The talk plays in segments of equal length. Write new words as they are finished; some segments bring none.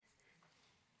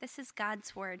This is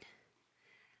God's word.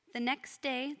 The next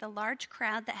day, the large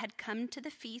crowd that had come to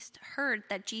the feast heard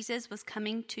that Jesus was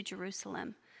coming to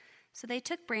Jerusalem. So they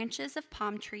took branches of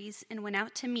palm trees and went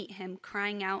out to meet him,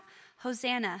 crying out,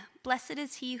 "Hosanna! Blessed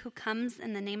is he who comes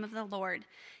in the name of the Lord,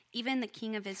 even the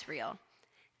King of Israel."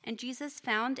 And Jesus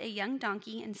found a young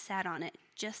donkey and sat on it,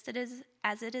 just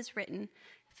as it is written,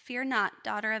 "Fear not,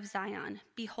 daughter of Zion.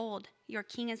 Behold, your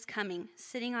king is coming,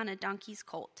 sitting on a donkey's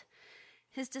colt."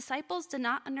 His disciples did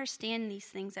not understand these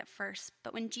things at first,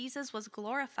 but when Jesus was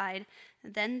glorified,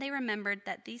 then they remembered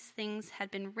that these things had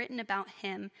been written about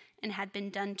him and had been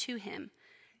done to him.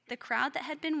 The crowd that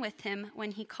had been with him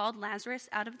when he called Lazarus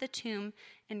out of the tomb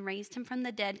and raised him from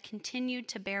the dead continued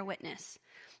to bear witness.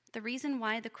 The reason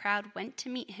why the crowd went to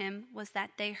meet him was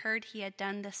that they heard he had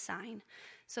done this sign.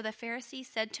 So the Pharisees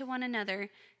said to one another,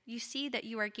 "You see that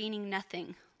you are gaining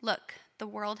nothing. Look, the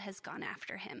world has gone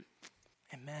after him."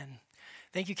 Amen.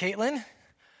 Thank you, Caitlin.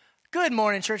 Good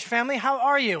morning, church family. How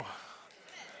are you?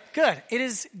 Good. It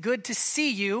is good to see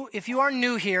you. If you are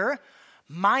new here,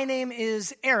 my name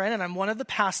is Aaron, and I'm one of the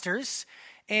pastors.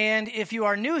 And if you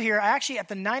are new here, at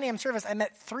the 9 a.m. service, I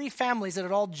met 3 families that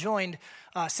had all joined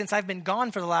since I've been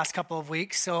gone for the last couple of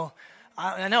weeks. So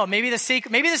I know, maybe the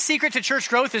secret to church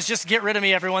growth is just get rid of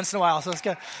me every once in a while. So let's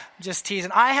go, just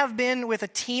teasing. I have been with a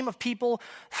team of people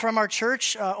from our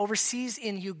church overseas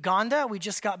in Uganda. We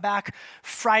just got back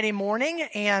Friday morning,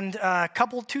 and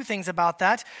two things about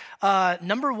that.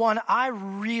 Number one, I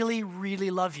really,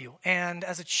 really love you. And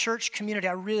as a church community,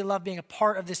 I really love being a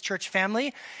part of this church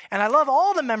family. And I love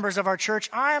all the members of our church.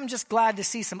 I am just glad to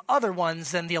see some other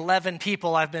ones than the 11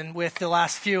 people I've been with the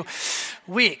last few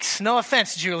weeks. No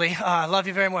offense, Julie. I love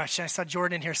you very much. I saw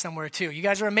Jordan in here somewhere too. You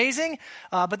guys are amazing,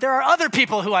 but there are other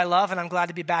people who I love, and I'm glad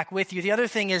to be back with you. The other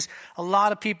thing is a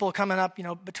lot of people coming up,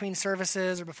 between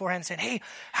services or beforehand saying, "Hey,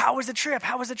 how was the trip?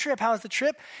 How was the trip? How was the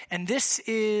trip?" And this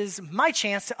is my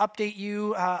chance to update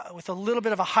you with a little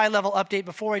bit of a high-level update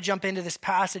before I jump into this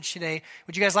passage today.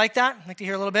 Would you guys like that? I'd like to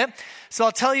hear a little bit. So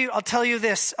I'll tell you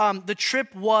this. The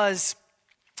trip was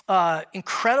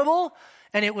incredible,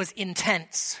 and it was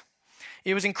intense.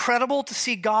 It was incredible to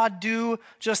see God do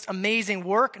just amazing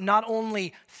work, not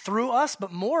only through us,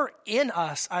 but more in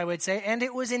us, I would say. And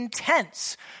it was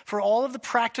intense for all of the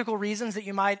practical reasons that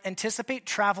you might anticipate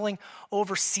traveling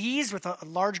overseas with a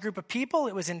large group of people.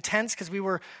 It was intense because we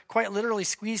were quite literally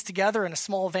squeezed together in a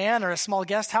small van or a small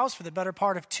guest house for the better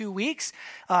part of 2 weeks.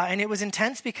 And it was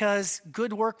intense because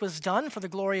good work was done for the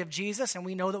glory of Jesus. And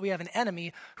we know that we have an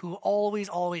enemy who always,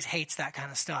 always hates that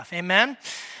kind of stuff. Amen?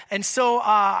 And so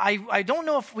I don't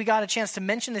know if we got a chance to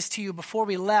mention this to you before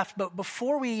we left, but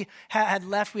before we had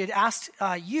left, we had asked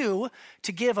you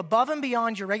to give above and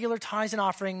beyond your regular tithes and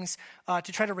offerings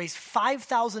to try to raise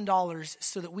 $5,000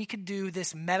 so that we could do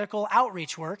this medical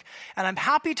outreach work. And I'm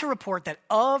happy to report that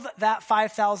of that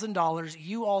 $5,000,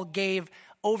 you all gave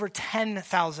over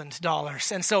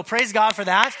 $10,000. And so praise God for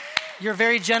that. You're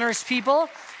very generous people.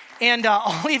 And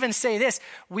I'll even say this.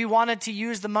 We wanted to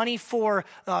use the money for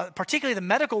particularly the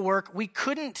medical work. We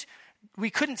couldn't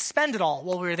spend it all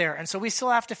while we were there. And so we still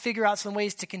have to figure out some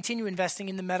ways to continue investing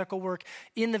in the medical work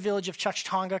in the village of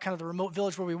Chachtonga, kind of the remote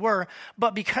village where we were.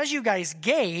 But because you guys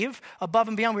gave above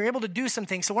and beyond, we were able to do some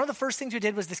things. So one of the first things we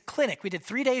did was this clinic. We did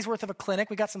 3 days worth of a clinic.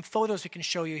 We got some photos we can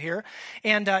show you here.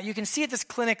 And you can see at this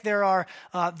clinic, there are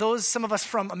some of us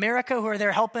from America who are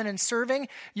there helping and serving.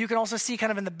 You can also see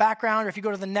kind of in the background, or if you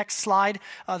go to the next slide,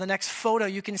 the next photo,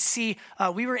 you can see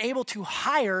we were able to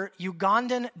hire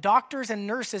Ugandan doctors and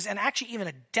nurses and actually even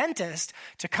a dentist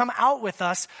to come out with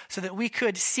us so that we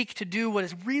could seek to do what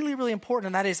is really, really important,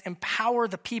 and that is empower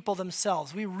the people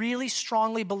themselves. We really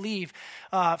strongly believe,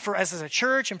 for us as a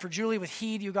church and for Julie with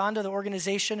Heed Uganda, the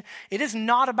organization, it is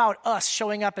not about us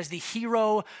showing up as the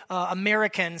hero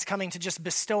Americans coming to just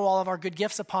bestow all of our good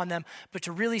gifts upon them, but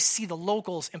to really see the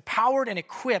locals empowered and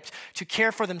equipped to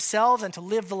care for themselves and to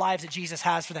live the lives that Jesus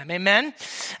has for them. Amen?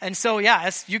 And so,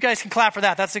 you guys can clap for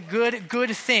that. That's a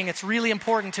good thing. It's really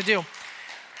important to do.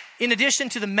 In addition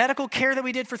to the medical care that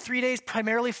we did for 3 days,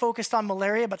 primarily focused on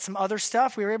malaria, but some other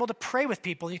stuff, we were able to pray with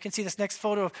people. You can see this next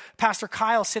photo of Pastor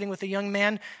Kyle sitting with a young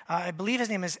man. I believe his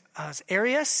name is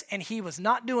Arius, and he was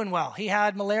not doing well. He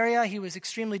had malaria. He was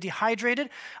extremely dehydrated.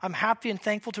 I'm happy and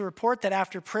thankful to report that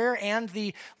after prayer and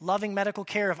the loving medical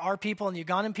care of our people and the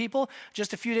Ugandan people,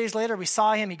 just a few days later, we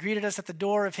saw him. He greeted us at the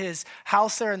door of his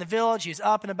house there in the village. He's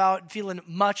up and about, feeling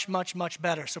much, much, much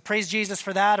better. So praise Jesus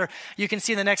for that. Or you can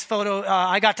see in the next photo,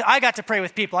 I got to pray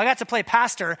with people. I got to play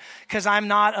pastor because I'm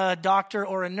not a doctor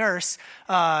or a nurse,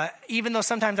 even though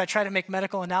sometimes I try to make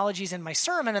medical analogies in my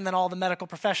sermon, and then all the medical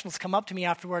professionals come up to me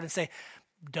afterward and say,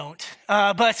 don't.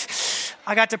 But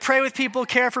I got to pray with people,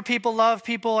 care for people, love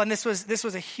people, and this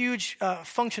was a huge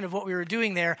function of what we were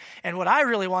doing there. And what I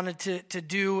really wanted to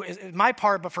do, is my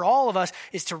part, but for all of us,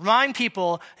 is to remind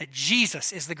people that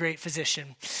Jesus is the great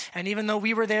physician. And even though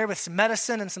we were there with some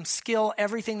medicine and some skill,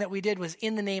 everything that we did was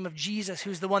in the name of Jesus,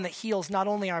 who's the one that heals not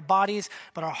only our bodies,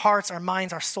 but our hearts, our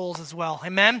minds, our souls as well.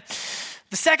 Amen?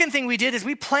 The second thing we did is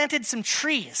we planted some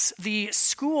trees. The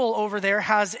school over there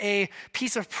has a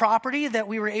piece of property that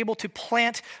we were able to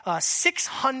plant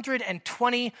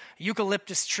 620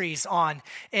 eucalyptus trees on.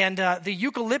 And the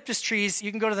eucalyptus trees,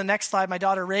 you can go to the next slide. My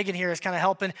daughter Reagan here is kind of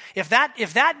helping. If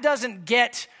that doesn't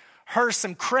get her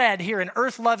some cred here in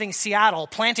earth-loving Seattle,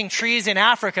 planting trees in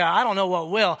Africa, I don't know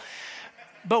what will.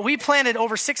 But we planted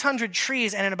over 600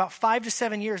 trees, and in about 5 to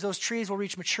 7 years, those trees will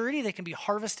reach maturity. They can be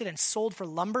harvested and sold for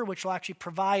lumber, which will actually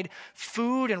provide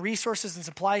food and resources and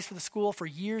supplies for the school for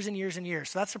years and years and years.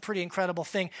 So that's a pretty incredible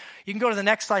thing. You can go to the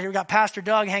next slide here. We've got Pastor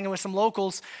Doug hanging with some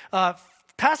locals.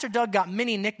 Pastor Doug got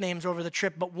many nicknames over the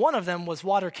trip, but one of them was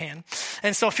Water Can.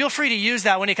 And so feel free to use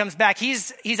that when he comes back.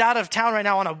 He's out of town right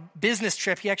now on a business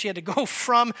trip. He actually had to go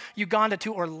from Uganda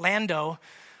to Orlando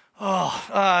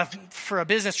for a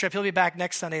business trip. He'll be back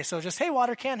next Sunday. So just, hey,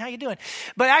 Water Can, how you doing?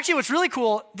 But actually what's really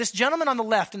cool, this gentleman on the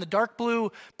left in the dark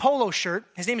blue polo shirt,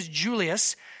 his name is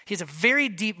Julius. He has a very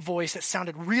deep voice that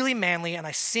sounded really manly, and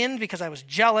I sinned because I was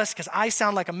jealous because I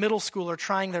sound like a middle schooler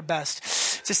trying their best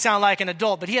to sound like an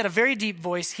adult. But he had a very deep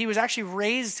voice. He was actually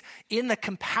raised in the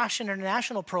Compassion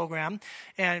International program,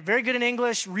 and very good in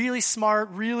English, really smart,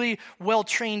 really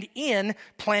well-trained in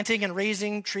planting and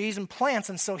raising trees and plants.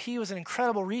 And so he was an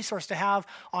incredible resource to have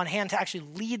on hand to actually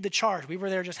lead the charge. We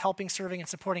were there just helping, serving, and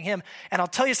supporting him. And I'll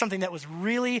tell you something that was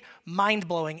really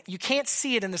mind-blowing. You can't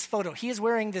see it in this photo. He is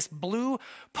wearing this blue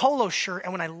polo shirt,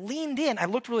 and when I leaned in, I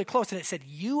looked really close, and it said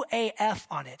UAF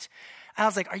on it. And I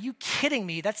was like, are you kidding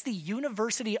me? That's the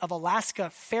University of Alaska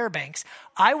Fairbanks.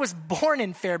 I was born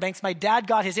in Fairbanks. My dad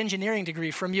got his engineering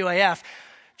degree from UAF.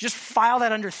 Just file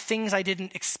that under things I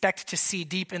didn't expect to see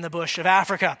deep in the bush of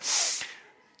Africa.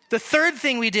 The third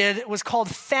thing we did was called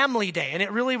Family Day, and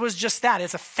it really was just that.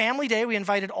 It's a family day. We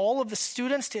invited all of the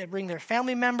students to bring their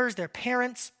family members, their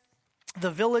parents, the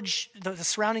village, the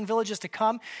surrounding villages to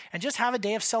come and just have a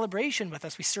day of celebration with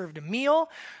us. We served a meal,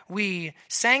 we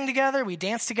sang together, we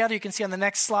danced together. You can see on the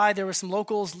next slide, there were some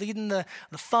locals leading the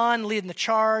fun, leading the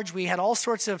charge. We had all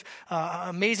sorts of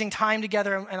amazing time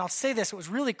together. And I'll say this, it was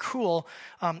really cool.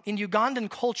 In Ugandan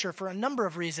culture, for a number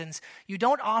of reasons, you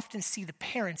don't often see the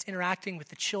parents interacting with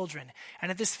the children.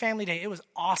 And at this family day, it was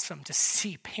awesome to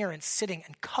see parents sitting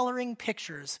and coloring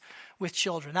pictures with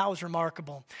children. That was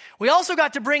remarkable. We also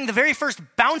got to bring the very first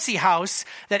bouncy house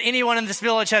that anyone in this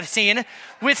village had seen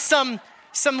with some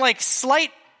like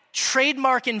slight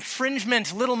trademark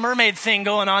infringement Little Mermaid thing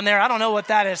going on there. I don't know what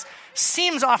that is.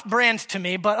 Seems off-brand to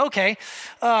me, but okay.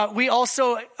 We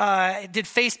also did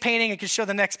face painting. I could show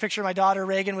the next picture. My daughter,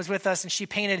 Reagan, was with us, and she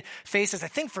painted faces, I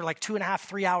think, for like 2.5,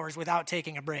 3 hours without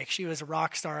taking a break. She was a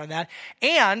rock star on that.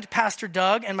 And Pastor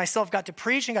Doug and myself got to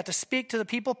preach and got to speak to the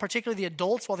people, particularly the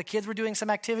adults, while the kids were doing some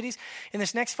activities. In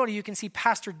this next photo, you can see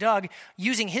Pastor Doug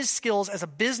using his skills as a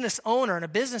business owner and a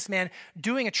businessman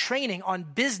doing a training on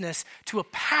business to a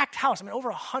packed house. I mean, over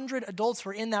 100 adults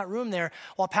were in that room there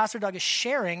while Pastor Doug is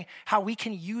sharing how we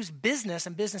can use business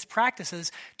and business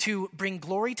practices to bring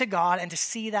glory to God and to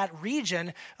see that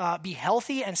region be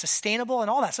healthy and sustainable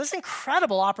and all that. So it's an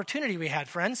incredible opportunity we had,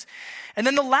 friends. And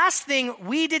then the last thing,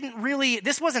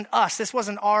 this wasn't us, this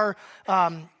wasn't our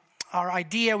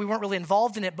idea, we weren't really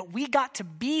involved in it, but we got to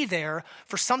be there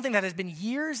for something that has been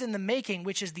years in the making,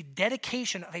 which is the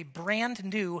dedication of a brand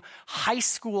new high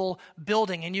school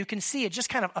building. And you can see it just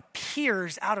kind of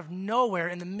appears out of nowhere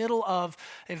in the middle of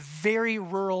a very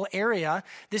rural area.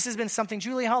 This has been something,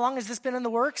 Julie, how long has this been in the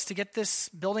works to get this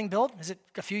building built? Is it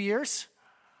a few years?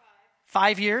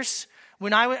 5 years?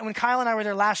 When Kyle and I were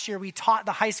there last year, we taught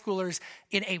the high schoolers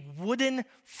in a wooden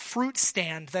fruit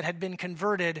stand that had been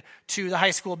converted to the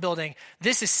high school building.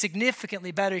 This is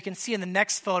significantly better. You can see in the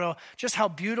next photo just how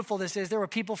beautiful this is. There were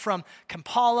people from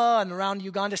Kampala and around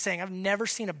Uganda saying, I've never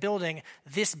seen a building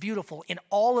this beautiful in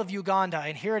all of Uganda.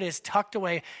 And here it is tucked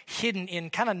away, hidden in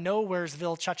kind of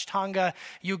nowheresville, Chachtonga,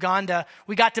 Uganda.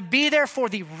 We got to be there for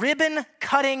the ribbon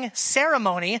cutting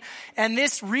ceremony. And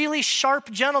this really sharp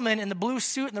gentleman in the blue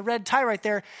suit and the red tie right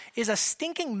there is a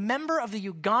stinking member of the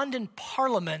Ugandan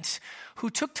parliament who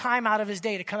took time out of his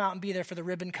day to come out and be there for the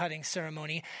ribbon cutting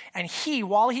ceremony. And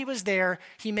while he was there,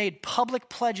 he made public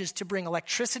pledges to bring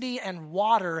electricity and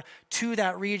water to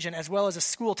that region, as well as a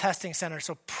school testing center.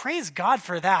 So praise God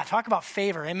for that. Talk about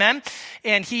favor, amen?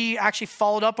 And he actually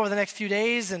followed up over the next few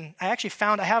days, and I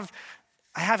have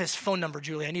I have his phone number,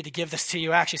 Julie. I need to give this to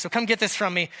you, actually. So come get this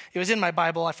from me. It was in my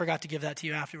Bible. I forgot to give that to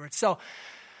you afterwards. So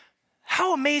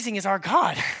how amazing is our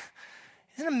God?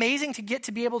 Isn't it amazing to get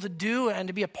to be able to do and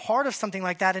to be a part of something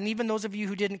like that? And even those of you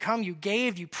who didn't come, you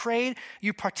gave, you prayed,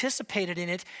 you participated in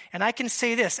it. And I can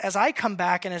say this, as I come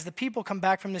back and as the people come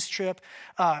back from this trip,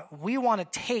 we want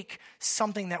to take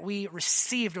something that we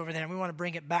received over there and we want to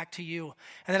bring it back to you.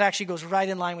 And that actually goes right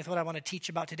in line with what I want to teach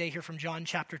about today here from John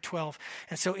chapter 12.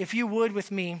 And so if you would with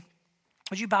me,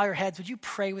 would you bow your heads? Would you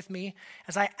pray with me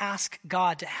as I ask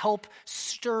God to help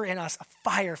stir in us a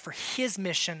fire for his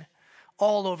mission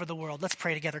all over the world? Let's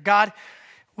pray together. God,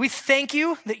 we thank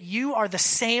you that you are the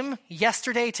same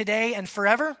yesterday, today, and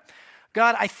forever.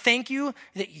 God, I thank you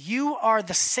that you are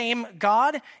the same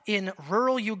God in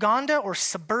rural Uganda or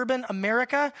suburban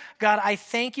America. God, I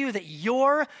thank you that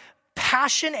your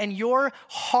passion and your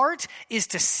heart is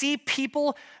to see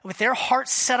people with their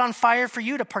hearts set on fire for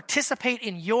you, to participate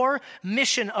in your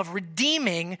mission of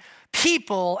redeeming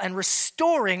people and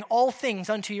restoring all things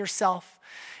unto yourself.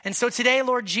 And so today,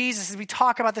 Lord Jesus, as we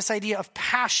talk about this idea of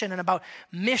passion and about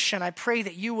mission, I pray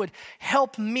that you would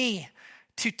help me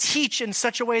to teach in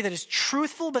such a way that is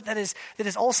truthful, but that is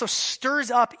also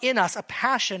stirs up in us a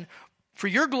passion for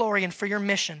your glory and for your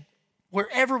mission,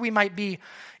 wherever we might be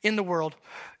in the world.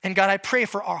 And God, I pray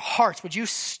for our hearts. Would you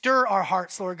stir our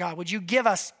hearts, Lord God? Would you give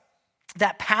us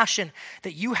that passion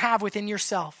that you have within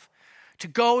yourself to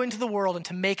go into the world and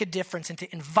to make a difference and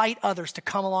to invite others to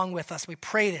come along with us? We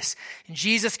pray this in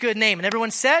Jesus' good name. And everyone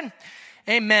said,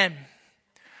 amen.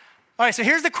 All right, so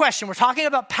here's the question. We're talking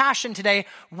about passion today.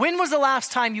 When was the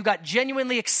last time you got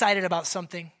genuinely excited about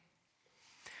something?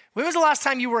 When was the last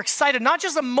time you were excited? Not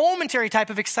just a momentary type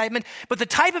of excitement, but the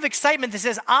type of excitement that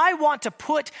says, I want to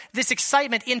put this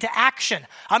excitement into action.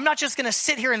 I'm not just going to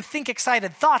sit here and think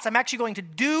excited thoughts. I'm actually going to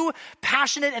do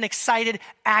passionate and excited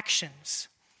actions.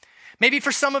 Maybe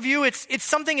for some of you, it's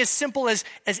something as simple as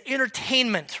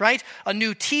entertainment, right? A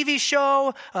new TV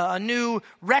show, a new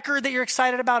record that you're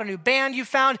excited about, a new band you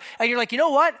found, and you're like, you know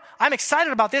what? I'm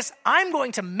excited about this. I'm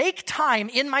going to make time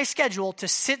in my schedule to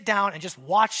sit down and just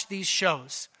watch these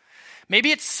shows.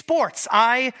 Maybe it's sports.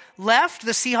 I left,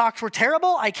 the Seahawks were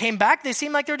terrible. I came back, they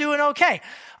seem like they're doing okay.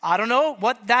 I don't know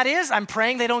what that is. I'm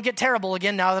praying they don't get terrible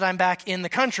again now that I'm back in the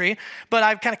country. But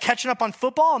I'm kind of catching up on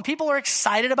football, and people are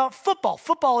excited about football.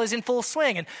 Football is in full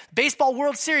swing, and Baseball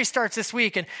World Series starts this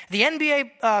week, and the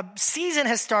NBA season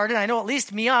has started. I know at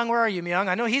least Myung, where are you, Myung?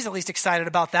 I know he's at least excited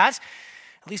about that.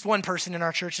 At least one person in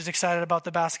our church is excited about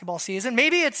the basketball season.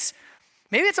 Maybe it's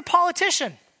a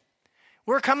politician.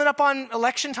 We're coming up on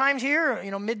election times here,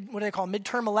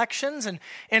 midterm elections,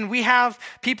 and we have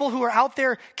people who are out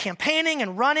there campaigning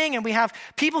and running, and we have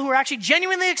people who are actually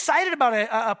genuinely excited about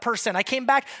a person. I came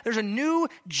back, there's a new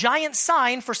giant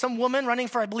sign for some woman running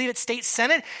for, I believe it's state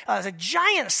senate. It's a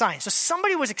giant sign. So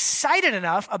somebody was excited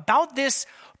enough about this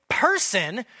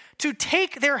person to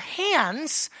take their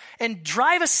hands and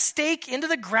drive a stake into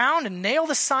the ground and nail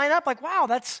the sign up. Like, wow,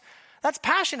 that's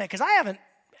passionate, because I haven't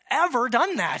ever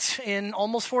done that in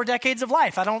almost 4 decades of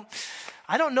life. I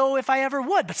don't know if I ever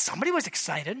would, but somebody was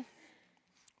excited.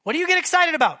 What do you get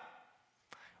excited about?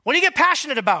 What do you get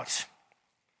passionate about?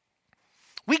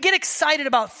 We get excited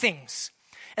about things.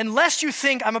 Unless you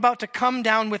think I'm about to come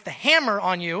down with the hammer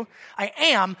on you, I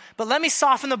am, but let me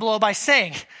soften the blow by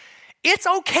saying, it's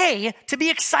okay to be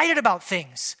excited about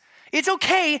things. It's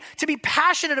okay to be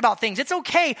passionate about things. It's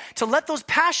okay to let those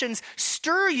passions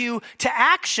stir you to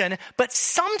action, but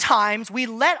sometimes we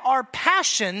let our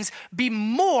passions be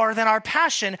more than our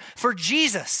passion for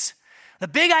Jesus. The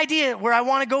big idea where I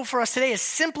want to go for us today is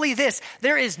simply this.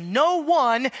 There is no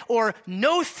one or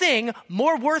no thing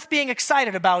more worth being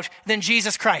excited about than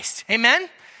Jesus Christ. Amen?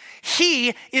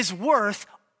 He is worth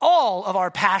all of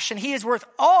our passion. He is worth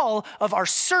all of our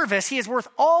service. He is worth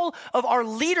all of our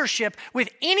leadership, with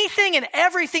anything and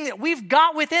everything that we've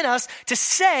got within us to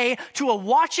say to a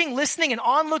watching, listening, and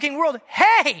onlooking world,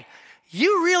 hey,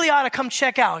 you really ought to come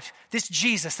check out this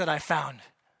Jesus that I found.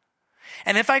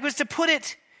 And if I was to put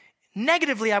it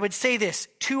negatively, I would say this: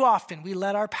 too often we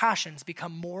let our passions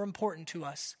become more important to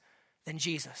us than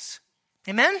Jesus.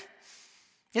 Amen?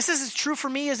 This is as true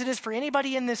for me as it is for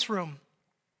anybody in this room.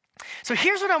 So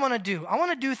here's what I want to do. I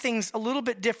want to do things a little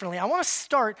bit differently. I want to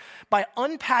start by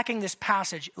unpacking this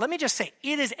passage. Let me just say,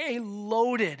 it is a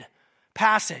loaded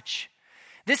passage.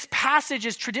 This passage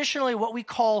is traditionally what we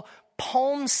call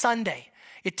Palm Sunday.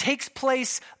 It takes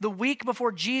place the week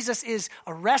before Jesus is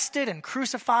arrested and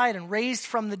crucified and raised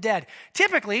from the dead.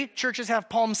 Typically, churches have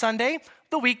Palm Sunday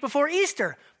the week before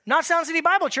Easter. Not Sound City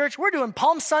Bible Church. We're doing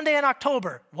Palm Sunday in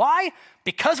October. Why?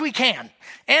 Because we can.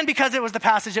 And because it was the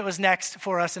passage that was next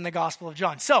for us in the Gospel of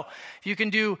John. So if you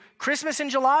can do Christmas in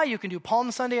July, you can do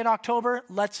Palm Sunday in October.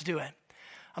 Let's do it.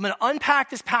 I'm going to unpack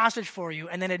this passage for you,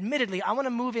 and then admittedly, I want to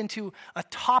move into a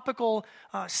topical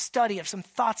study of some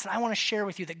thoughts that I want to share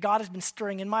with you that God has been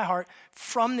stirring in my heart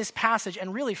from this passage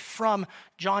and really from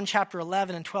John chapter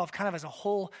 11 and 12, kind of as a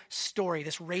whole story,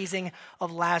 this raising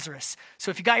of Lazarus.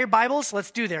 So if you got your Bibles,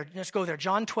 let's go there.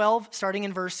 John 12, starting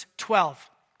in verse 12.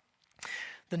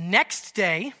 The next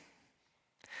day,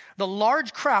 the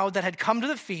large crowd that had come to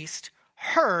the feast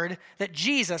heard that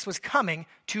Jesus was coming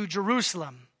to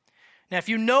Jerusalem. Now, if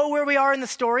you know where we are in the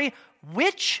story,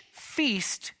 which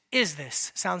feast is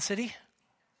this, Sound City?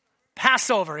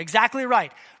 Passover, exactly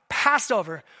right.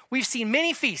 Passover. We've seen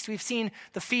many feasts. We've seen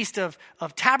the Feast of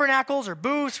Tabernacles or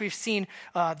Booths. We've seen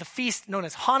the feast known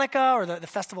as Hanukkah or the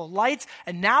Festival of Lights.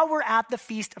 And now we're at the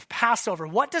Feast of Passover.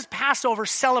 What does Passover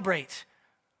celebrate?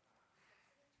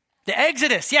 The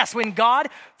Exodus, yes, when God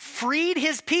freed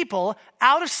his people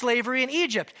out of slavery in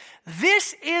Egypt.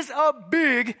 This is a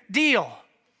big deal.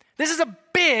 This is a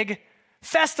big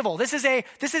festival. This is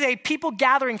a people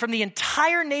gathering from the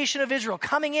entire nation of Israel,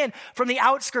 coming in from the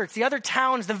outskirts, the other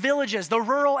towns, the villages, the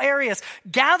rural areas,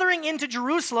 gathering into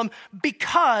Jerusalem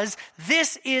because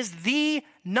this is the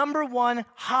number one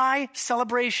high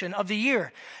celebration of the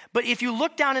year. But if you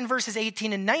look down in verses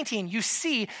 18 and 19, you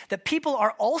see that people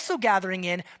are also gathering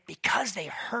in because they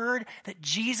heard that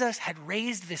Jesus had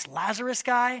raised this Lazarus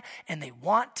guy, and they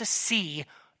want to see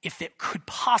if it could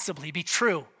possibly be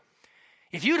true.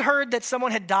 If you'd heard that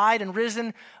someone had died and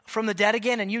risen from the dead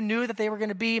again, and you knew that they were going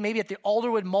to be maybe at the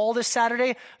Alderwood Mall this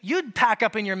Saturday, you'd pack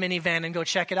up in your minivan and go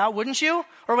check it out, wouldn't you?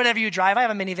 Or whatever you drive. I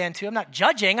have a minivan too. I'm not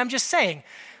judging. I'm just saying.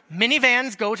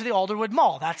 Minivans go to the Alderwood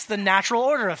Mall. That's the natural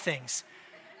order of things.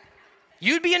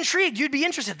 You'd be intrigued. You'd be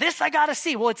interested. This I got to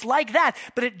see. Well, it's like that,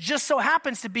 but it just so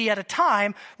happens to be at a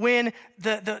time when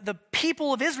the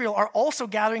people of Israel are also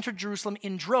gathering to Jerusalem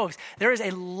in droves. There is a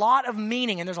lot of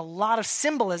meaning and there's a lot of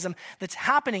symbolism that's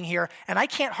happening here, and I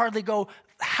can't hardly go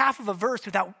half of a verse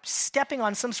without stepping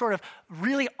on some sort of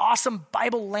really awesome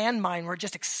Bible landmine where it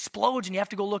just explodes and you have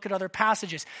to go look at other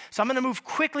passages. So I'm going to move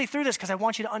quickly through this because I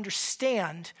want you to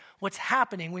understand what's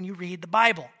happening when you read the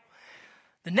Bible.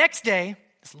 The next day,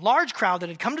 this large crowd that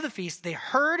had come to the feast, they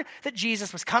heard that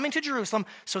Jesus was coming to Jerusalem,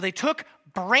 so they took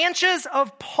branches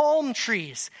of palm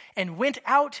trees and went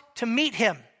out to meet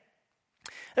him.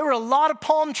 There were a lot of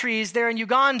palm trees there in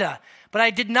Uganda, but I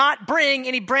did not bring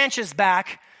any branches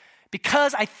back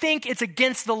because I think it's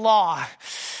against the law.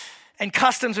 And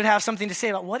customs would have something to say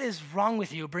about what is wrong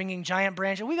with you bringing giant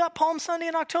branches. We got Palm Sunday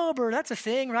in October. That's a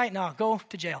thing, right? No, go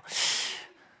to jail.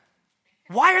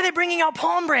 Why are they bringing out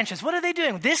palm branches? What are they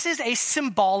doing? This is a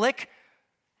symbolic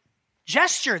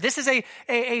gesture. This is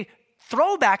a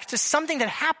throwback to something that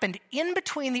happened in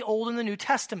between the Old and the New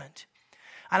Testament.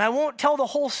 And I won't tell the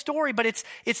whole story, but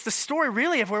it's the story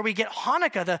really of where we get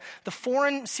Hanukkah. The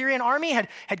foreign Syrian army had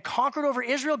conquered over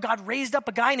Israel. God raised up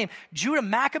a guy named Judah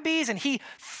Maccabees, and he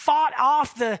fought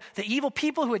off the evil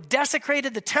people who had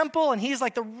desecrated the temple. And he's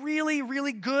like the really,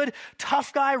 really good,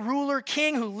 tough guy, ruler,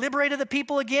 king who liberated the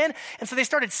people again. And so they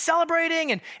started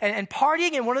celebrating and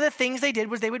partying. And one of the things they did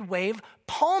was they would wave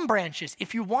palm branches.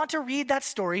 If you want to read that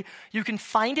story, you can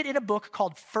find it in a book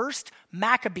called First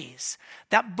Maccabees.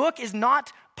 That book is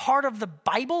not part of the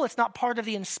Bible. It's not part of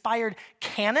the inspired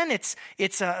canon. It's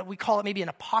we call it maybe an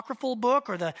apocryphal book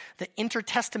or the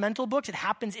intertestamental books. It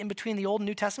happens in between the Old and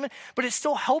New Testament, but it's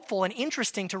still helpful and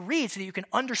interesting to read so that you can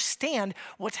understand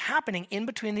what's happening in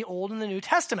between the Old and the New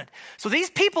Testament. So these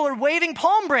people are waving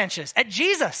palm branches at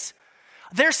Jesus.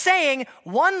 They're saying,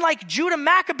 one like Judah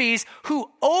Maccabees who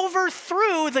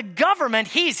overthrew the government,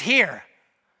 he's here.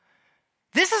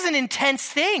 This is an intense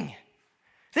thing.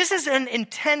 This is an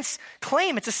intense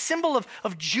claim. It's a symbol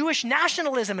of Jewish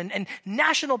nationalism and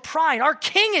national pride. Our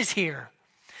king is here.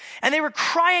 And they were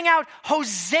crying out,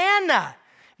 Hosanna!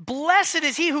 Blessed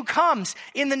is he who comes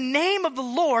in the name of the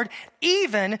Lord,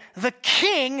 even the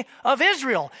King of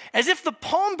Israel. As if the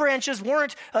palm branches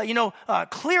weren't,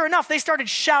 clear enough, they started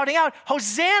shouting out,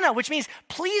 Hosanna, which means,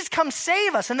 please come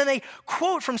save us. And then they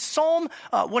quote from Psalm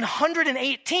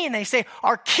 118. They say,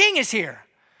 our King is here.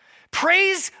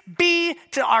 Praise be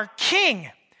to our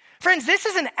King. Friends, this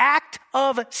is an act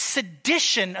of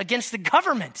sedition against the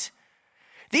government.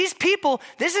 These people,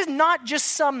 this is not just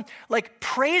some like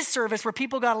praise service where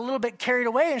people got a little bit carried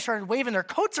away and started waving their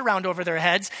coats around over their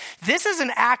heads. This is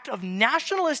an act of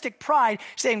nationalistic pride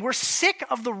saying we're sick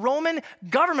of the Roman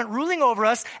government ruling over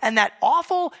us and that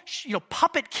awful,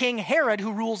 puppet king Herod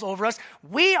who rules over us.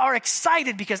 We are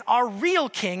excited because our real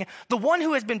king, the one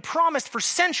who has been promised for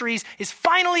centuries, is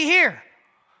finally here.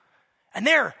 And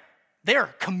they're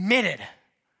committed.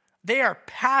 They are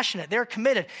passionate. They're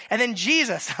committed. And then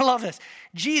Jesus, I love this.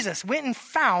 Jesus went and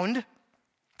found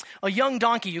a young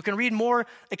donkey. You can read more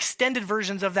extended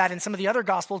versions of that in some of the other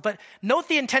gospels, but note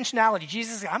the intentionality.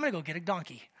 Jesus said, I'm going to go get a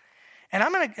donkey. And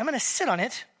I'm going to sit on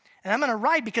it, and I'm going to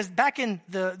ride, because back in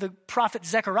the prophet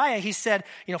Zechariah, he said,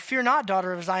 fear not,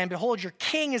 daughter of Zion, behold, your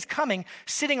king is coming,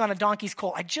 sitting on a donkey's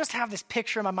colt. I just have this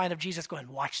picture in my mind of Jesus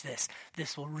going, watch this.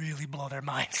 This will really blow their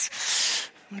minds.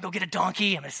 I'm going to go get a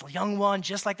donkey. I'm a young one,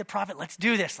 just like the prophet. Let's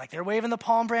do this. Like they're waving the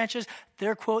palm branches.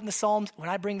 They're quoting the Psalms. When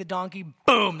I bring the donkey,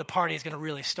 boom, the party is going to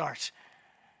really start.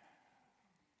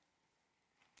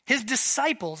 His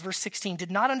disciples, verse 16,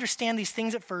 did not understand these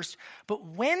things at first, but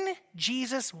when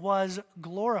Jesus was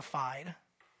glorified,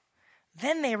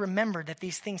 then they remembered that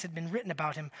these things had been written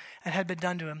about him and had been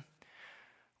done to him.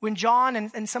 When John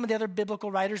and some of the other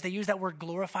biblical writers, they use that word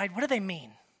glorified, what do they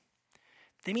mean?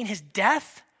 They mean his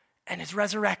death and his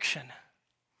resurrection.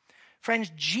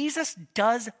 Friends, Jesus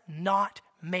does not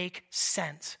make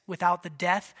sense without the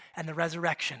death and the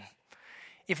resurrection.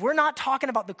 If we're not talking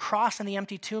about the cross and the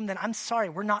empty tomb, then I'm sorry,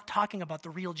 we're not talking about the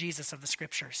real Jesus of the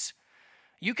scriptures.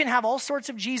 You can have all sorts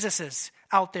of Jesuses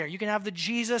out there. You can have the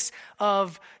Jesus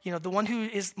of, the one who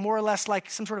is more or less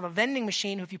like some sort of a vending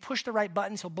machine who if you push the right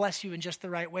buttons, he'll bless you in just the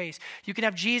right ways. You can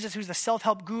have Jesus who's the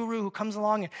self-help guru who comes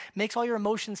along and makes all your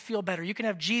emotions feel better. You can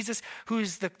have Jesus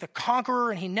who's the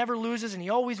conqueror and he never loses and he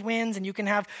always wins. And you can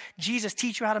have Jesus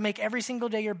teach you how to make every single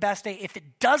day your best day. If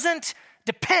it doesn't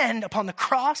depend upon the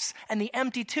cross and the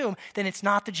empty tomb, then it's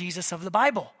not the Jesus of the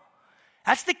Bible.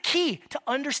 That's the key to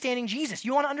understanding Jesus.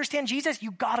 You want to understand Jesus?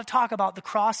 You got to talk about the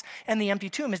cross and the empty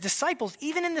tomb. His disciples,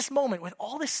 even in this moment with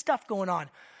all this stuff going on,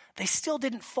 they still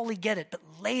didn't fully get it. But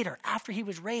later, after he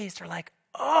was raised, they're like,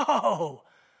 oh,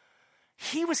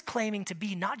 he was claiming to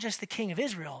be not just the king of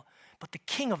Israel, but the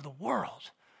king of the world,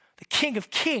 the King of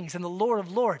kings and the Lord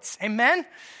of lords. Amen?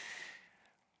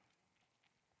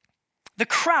 The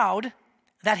crowd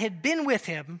that had been with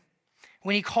him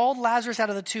when he called Lazarus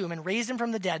out of the tomb and raised him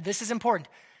from the dead, this is important.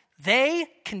 They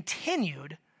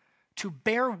continued to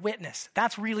bear witness.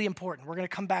 That's really important. We're going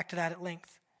to come back to that at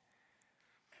length.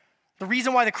 The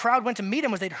reason why the crowd went to meet him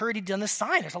was they'd heard he'd done the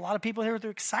sign. There's a lot of people here that are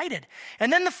excited.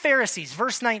 And then the Pharisees,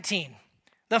 verse 19.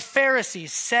 The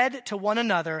Pharisees said to one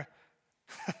another,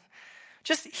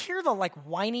 just hear the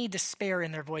whiny despair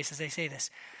in their voice as they say this.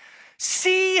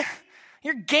 See,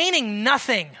 you're gaining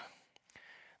nothing.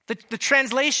 The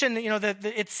translation,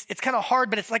 it's kind of hard,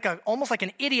 but it's almost like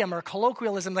an idiom or a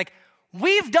colloquialism. Like,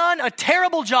 we've done a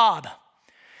terrible job.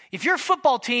 If your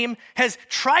football team has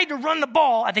tried to run the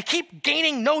ball and they keep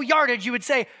gaining no yardage, you would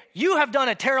say, you have done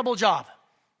a terrible job,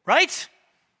 right?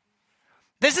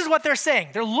 This is what they're saying.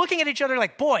 They're looking at each other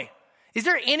like, boy, is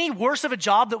there any worse of a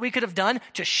job that we could have done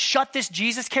to shut this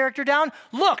Jesus character down?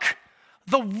 Look,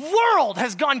 the world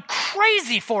has gone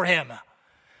crazy for him.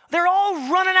 They're all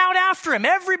running out after him.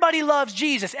 Everybody loves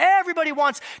Jesus. Everybody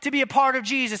wants to be a part of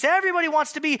Jesus. Everybody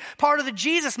wants to be part of the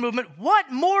Jesus movement.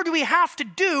 What more do we have to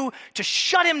do to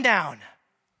shut him down?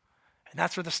 And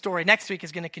that's where the story next week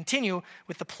is going to continue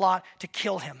with the plot to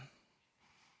kill him.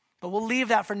 But we'll leave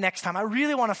that for next time. I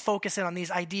really want to focus in on these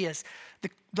ideas.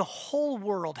 The whole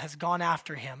world has gone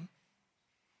after him.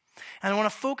 And I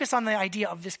want to focus on the idea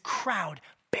of this crowd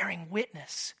bearing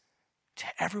witness to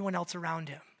everyone else around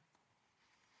him.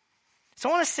 So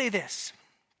I want to say this.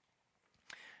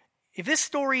 If this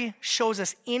story shows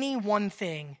us any one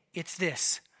thing, it's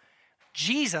this.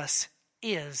 Jesus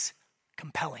is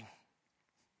compelling.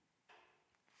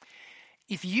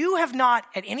 If you have not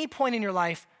at any point in your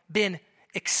life been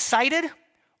excited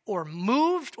or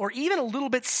moved or even a little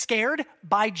bit scared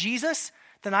by Jesus,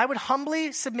 then I would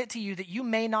humbly submit to you that you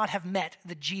may not have met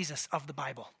the Jesus of the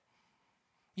Bible.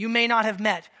 You may not have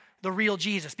met the real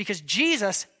Jesus because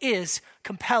Jesus is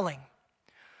compelling.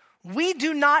 We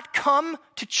do not come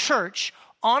to church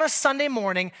on a Sunday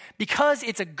morning because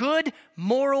it's a good,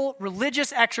 moral,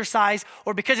 religious exercise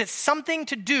or because it's something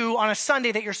to do on a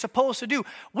Sunday that you're supposed to do.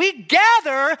 We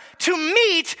gather to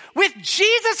meet with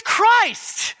Jesus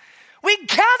Christ. We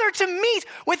gather to meet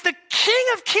with the King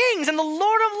of Kings and the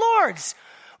Lord of Lords.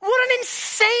 What an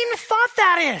insane thought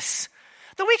that is.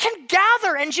 That we can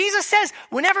gather, and Jesus says,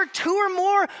 whenever two or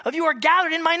more of you are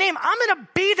gathered in my name, I'm going to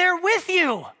be there with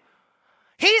you.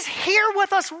 He's here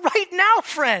with us right now,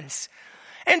 friends.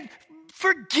 And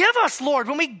forgive us, Lord,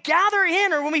 when we gather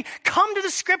in or when we come to the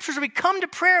scriptures or we come to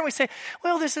prayer and we say,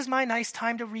 well, this is my nice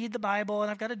time to read the Bible and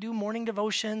I've got to do morning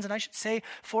devotions and I should say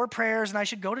 4 prayers and I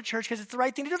should go to church because it's the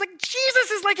right thing to do. It's like,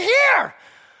 Jesus is like here.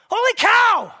 Holy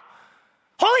cow.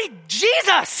 Holy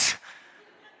Jesus.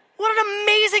 What an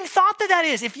amazing thought that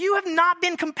is. If you have not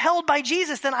been compelled by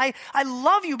Jesus, then I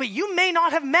love you, but you may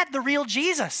not have met the real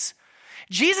Jesus.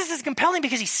 Jesus is compelling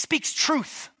because he speaks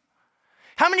truth.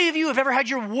 How many of you have ever had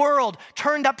your world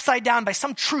turned upside down by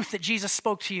some truth that Jesus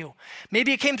spoke to you?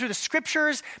 Maybe it came through the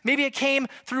scriptures. Maybe it came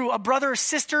through a brother or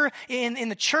sister in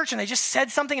the church and they just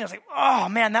said something and I was like, oh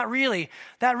man, that really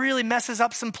messes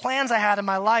up some plans I had in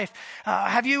my life.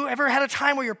 Have you ever had a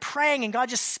time where you're praying and God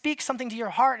just speaks something to your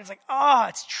heart and it's like, oh,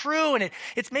 it's true and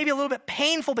it's maybe a little bit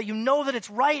painful, but you know that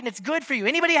it's right and it's good for you.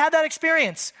 Anybody had that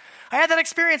experience? I had that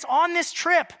experience on this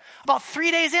trip about 3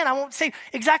 days in. I won't say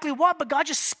exactly what, but God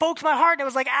just spoke to my heart and it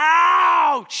was like,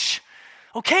 ouch.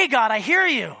 Okay, God, I hear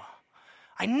you.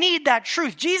 I need that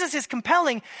truth. Jesus is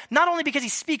compelling not only because he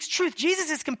speaks truth, Jesus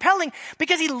is compelling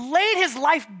because he laid his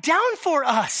life down for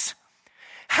us.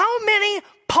 How many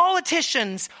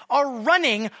politicians are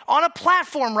running on a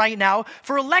platform right now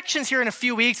for elections here in a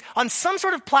few weeks on some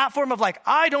sort of platform of like,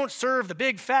 I don't serve the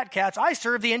big fat cats, I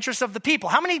serve the interests of the people?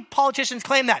 How many politicians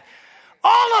claim that?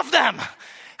 All of them.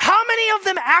 How many of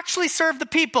them actually serve the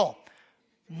people?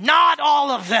 Not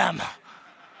all of them.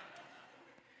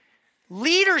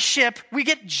 Leadership, we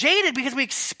get jaded because we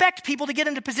expect people to get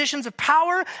into positions of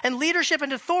power and leadership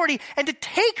and authority and to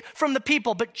take from the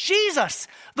people. But Jesus,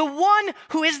 the one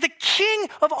who is the King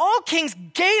of all kings,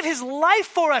 gave his life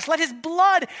for us. Let his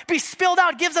blood be spilled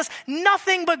out, gives us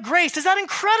nothing but grace. Is that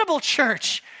incredible,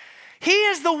 church? He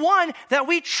is the one that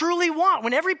we truly want.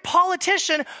 When every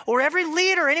politician or every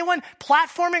leader, anyone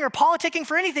platforming or politicking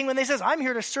for anything, when they says, I'm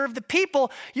here to serve the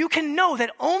people, you can know that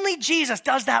only Jesus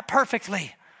does that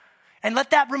perfectly. And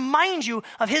let that remind you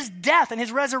of his death and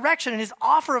his resurrection and his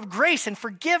offer of grace and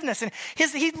forgiveness. And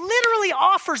he literally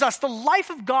offers us the life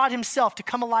of God himself to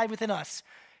come alive within us.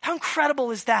 How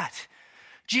incredible is that?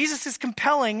 Jesus is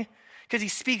compelling because he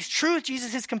speaks truth.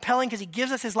 Jesus is compelling because he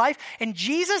gives us his life. And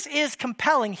Jesus is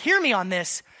compelling, hear me on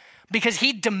this, because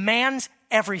he demands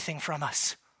everything from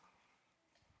us.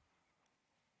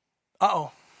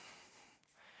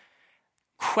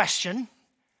 Question: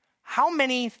 how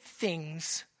many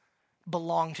things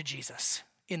belong to Jesus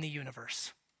in the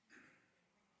universe?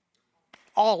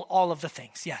 All of the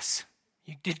things, yes.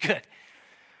 You did good.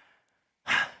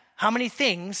 How many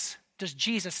things does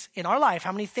Jesus, in our life,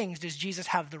 how many things does Jesus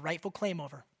have the rightful claim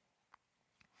over?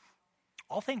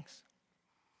 All things.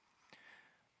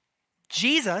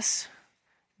 Jesus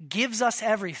gives us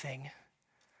everything,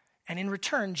 and in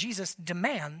return, Jesus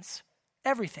demands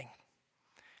everything.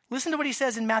 Listen to what he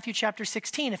says in Matthew chapter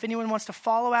 16. If anyone wants to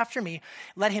follow after me,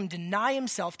 let him deny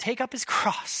himself, take up his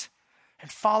cross,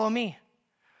 and follow me.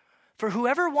 For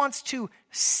whoever wants to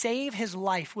save his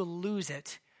life will lose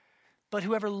it, but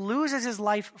whoever loses his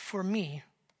life for me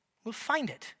will find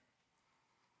it.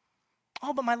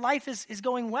 Oh, but my life is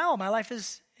going well. My life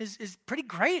is pretty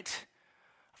great.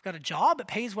 I've got a job that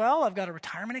pays well. I've got a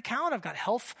retirement account. I've got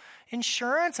health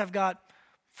insurance. I've got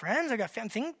friends. I've got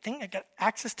family. I've got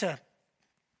access to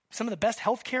some of the best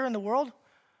health care in the world.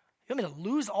 You want me to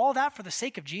lose all that for the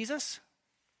sake of Jesus?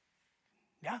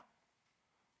 Yeah.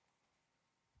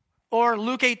 Or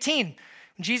Luke 18,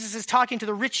 Jesus is talking to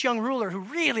the rich young ruler who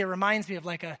really reminds me of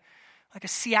like a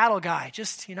Seattle guy.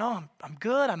 Just, I'm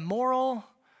good, I'm moral,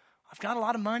 I've got a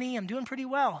lot of money, I'm doing pretty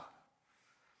well.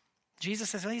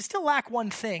 Jesus says, well, you still lack one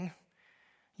thing.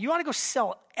 You ought to go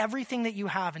sell everything that you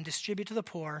have and distribute to the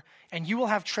poor, and you will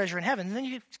have treasure in heaven. And then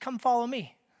you come follow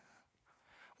me.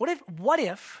 What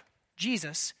if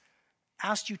Jesus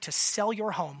asked you to sell your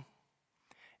home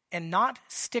and not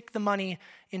stick the money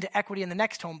into equity in the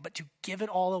next home, but to give it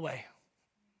all away?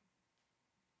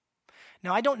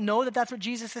 Now, I don't know that that's what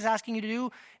Jesus is asking you to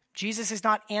do. Jesus is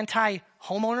not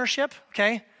anti-home ownership,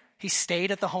 okay? He stayed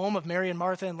at the home of Mary and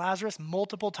Martha and Lazarus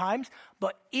multiple times.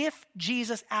 But if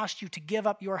Jesus asked you to give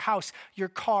up your house, your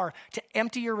car, to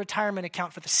empty your retirement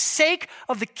account for the sake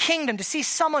of the kingdom, to see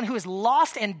someone who is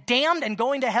lost and damned and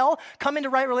going to hell come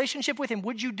into right relationship with him,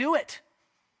 would you do it?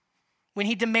 When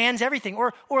he demands everything.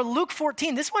 Or Luke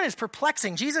 14, this one is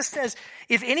perplexing. Jesus says,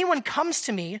 if anyone comes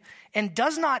to me and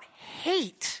does not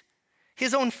hate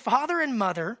his own father and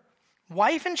mother,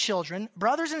 wife and children,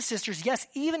 brothers and sisters, yes,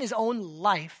 even his own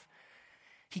life,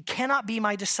 he cannot be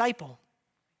my disciple.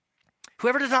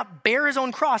 Whoever does not bear his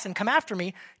own cross and come after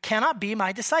me cannot be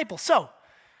my disciple. So,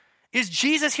 Is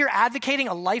Jesus here advocating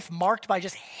a life marked by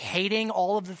just hating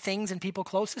all of the things and people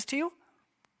closest to you?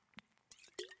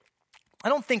 I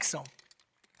don't think so.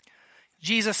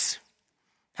 Jesus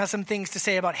has some things to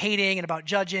say about hating and about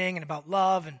judging and about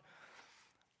love.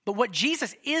 But what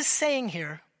Jesus is saying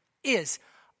here is,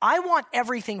 I want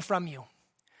everything from you.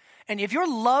 And if your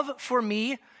love for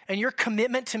me and your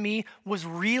commitment to me was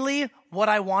really what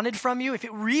I wanted from you, if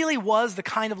it really was the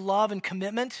kind of love and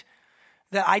commitment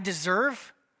that I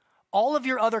deserve, all of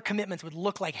your other commitments would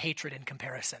look like hatred in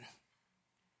comparison.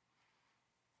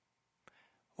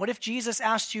 What if Jesus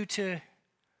asked you to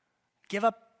give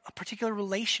up a particular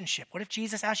relationship? What if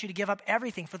Jesus asked you to give up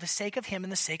everything for the sake of him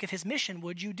and the sake of his mission?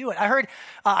 Would you do it? I heard,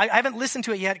 I haven't listened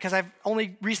to it yet because I've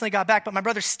only recently got back, but my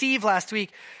brother Steve last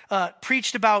week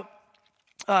preached about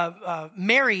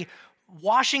Mary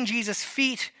washing Jesus'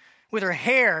 feet with her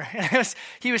hair. And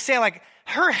he was saying, like,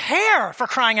 her hair, for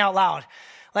crying out loud.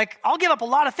 Like, I'll give up a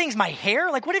lot of things. My hair?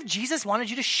 Like, what if Jesus wanted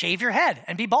you to shave your head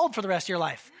and be bald for the rest of your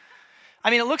life? I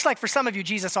mean, it looks like for some of you,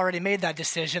 Jesus already made that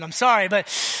decision. I'm sorry, but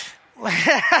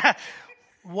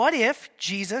what if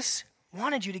Jesus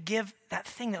wanted you to give that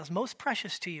thing that was most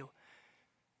precious to you?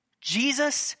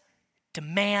 Jesus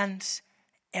demands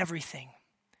everything.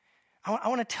 I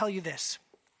want to tell you this.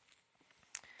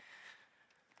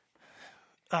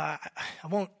 I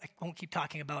won't keep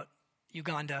talking about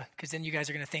Uganda, because then you guys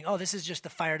are going to think, oh, this is just the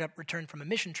fired up return from a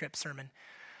mission trip sermon.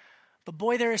 But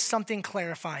boy, there is something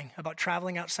clarifying about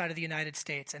traveling outside of the United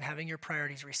States and having your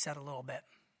priorities reset a little bit.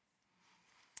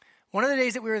 One of the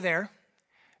days that we were there,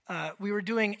 we were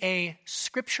doing a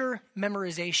scripture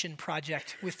memorization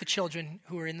project with the children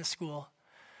who were in the school.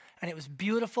 And it was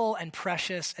beautiful and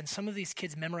precious. And some of these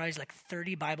kids memorized like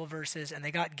 30 Bible verses, and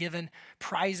they got given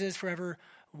prizes for every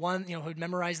one, who'd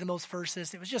memorized the most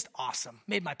verses. It was just awesome.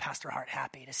 Made my pastor heart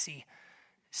happy to see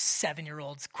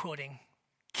 7-year-olds quoting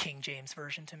King James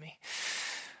Version to me.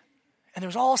 And there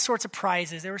was all sorts of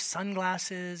prizes. There were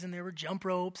sunglasses, and there were jump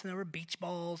ropes, and there were beach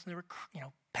balls, and there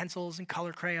were, pencils and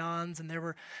color crayons, and there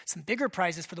were some bigger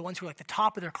prizes for the ones who were like the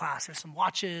top of their class. There's some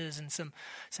watches and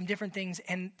some different things.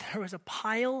 And there was a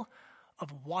pile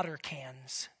of water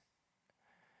cans.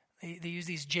 They use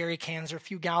these jerry cans. They're a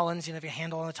few gallons. You have a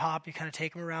handle on the top. You kind of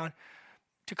take them around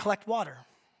to collect water.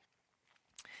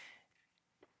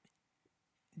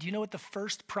 Do you know what the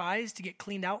first prize to get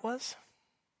cleaned out was?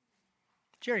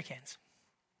 Jerry cans.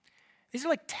 These are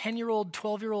like 10-year-old,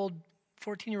 12-year-old,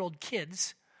 14-year-old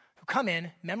kids who come in,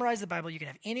 memorize the Bible. You can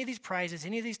have any of these prizes,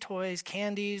 any of these toys,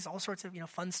 candies, all sorts of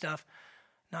fun stuff.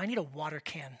 Now I need a water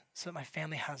can so that my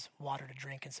family has water to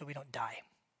drink and so we don't die.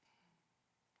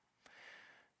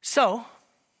 So,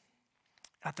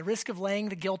 at the risk of laying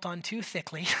the guilt on too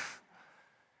thickly,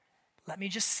 let me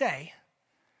just say,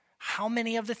 how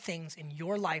many of the things in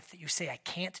your life that you say I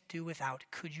can't do without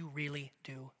could you really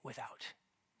do without?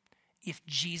 If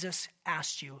Jesus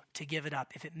asked you to give it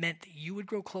up, if it meant that you would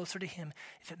grow closer to him,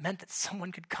 if it meant that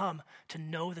someone could come to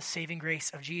know the saving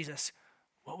grace of Jesus,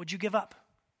 what would you give up?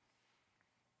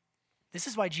 This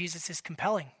is why Jesus is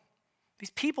compelling.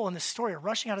 These people in this story are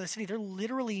rushing out of the city. They're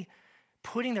literally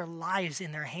putting their lives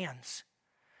in their hands.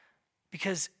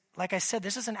 Because, like I said,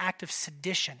 this is an act of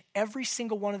sedition. Every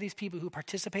single one of these people who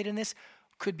participate in this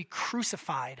could be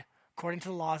crucified according to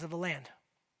the laws of the land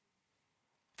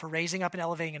for raising up and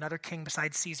elevating another king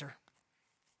besides Caesar.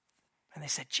 And they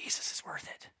said, Jesus is worth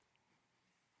it.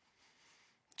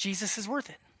 Jesus is worth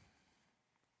it.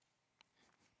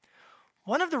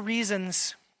 One of the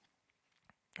reasons,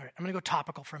 all right, I'm going to go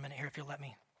topical for a minute here if you'll let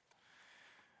me.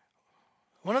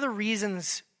 One of the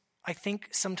reasons I think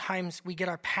sometimes we get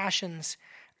our passions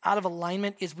out of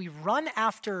alignment is we run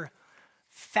after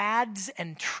fads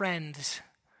and trends,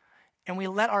 and we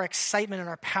let our excitement and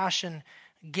our passion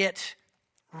get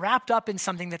wrapped up in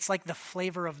something that's like the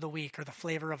flavor of the week or the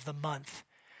flavor of the month.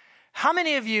 How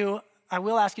many of you, I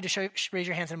will ask you to raise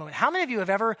your hands in a moment, how many of you have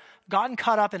ever gotten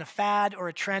caught up in a fad or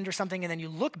a trend or something, and then you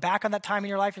look back on that time in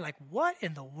your life and you're like, what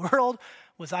in the world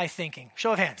was I thinking?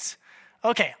 Show of hands.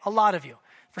 Okay, a lot of you.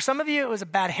 For some of you, it was a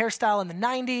bad hairstyle in the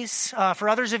 90s. For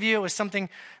others of you, it was something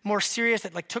more serious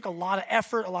that took a lot of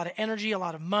effort, a lot of energy, a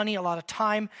lot of money, a lot of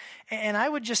time. And I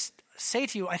would just say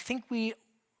to you, I think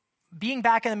being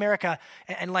back in America,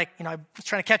 I was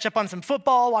trying to catch up on some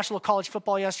football, watched a little college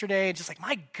football yesterday, just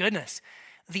my goodness,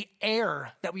 the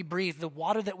air that we breathe, the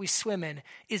water that we swim in,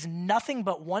 is nothing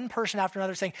but one person after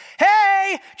another saying,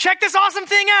 hey, check this awesome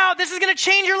thing out. This is going to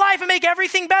change your life and make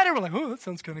everything better. We're like, oh, that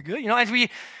sounds kind of good. As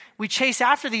we chase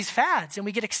after these fads and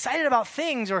we get excited about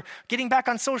things, or getting back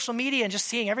on social media and just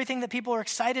seeing everything that people are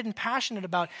excited and passionate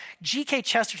about. G.K.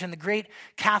 Chesterton, the great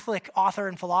Catholic author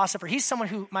and philosopher, he's someone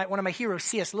who one of my heroes,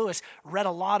 C.S. Lewis, read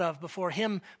a lot of before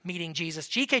him meeting Jesus.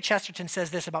 G.K. Chesterton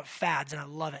says this about fads, and I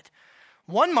love it.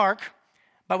 One mark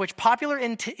by which popular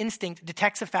instinct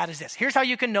detects a fad is this. Here's how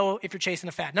you can know if you're chasing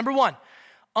a fad. Number one,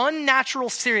 unnatural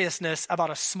seriousness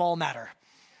about a small matter.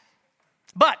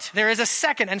 But there is a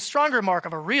second and stronger mark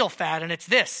of a real fad, and it's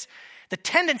this: the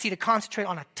tendency to concentrate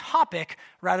on a topic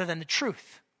rather than the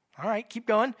truth. All right, keep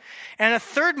going. And a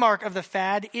third mark of the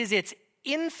fad is its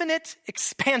infinite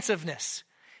expansiveness.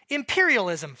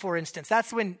 Imperialism, for instance.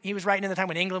 That's when he was writing in the time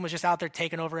when England was just out there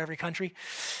taking over every country,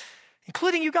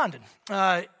 including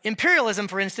Ugandan. Imperialism,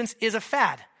 for instance, is a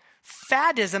fad.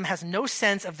 Faddism has no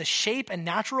sense of the shape and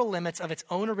natural limits of its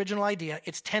own original idea.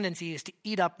 Its tendency is to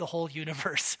eat up the whole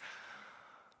universe.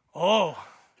 Oh,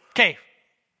 okay.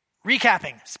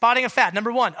 Recapping, spotting a fad.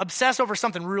 Number one, obsess over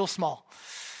something real small.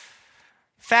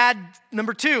 Fad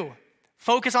number two,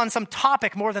 focus on some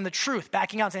topic more than the truth.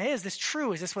 Backing out and saying, hey, is this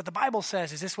true? Is this what the Bible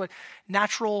says? Is this what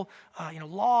natural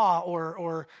law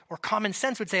or common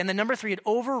sense would say? And then number three, it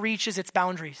overreaches its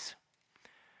boundaries.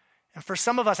 And for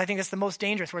some of us, I think that's the most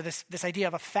dangerous, where this idea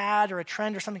of a fad or a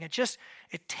trend or something,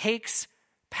 it takes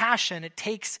passion, it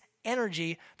takes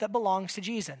energy that belongs to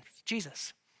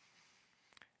Jesus.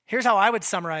 Here's how I would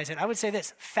summarize it. I would say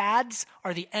this: fads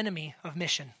are the enemy of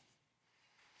mission.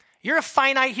 You're a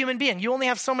finite human being. You only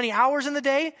have so many hours in the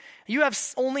day. You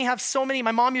only have so many,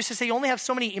 my mom used to say, you only have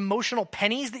so many emotional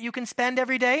pennies that you can spend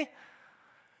every day.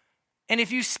 And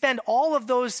if you spend all of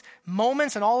those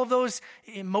moments and all of those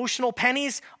emotional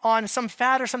pennies on some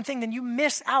fad or something, then you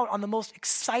miss out on the most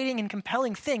exciting and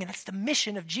compelling thing. And that's the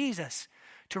mission of Jesus,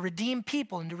 to redeem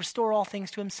people and to restore all things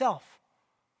to himself.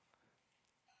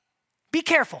 Be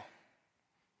careful.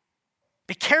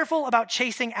 Be careful about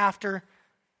chasing after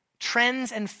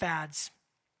trends and fads,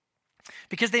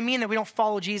 because they mean that we don't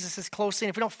follow Jesus as closely. And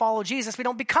if we don't follow Jesus, we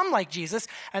don't become like Jesus.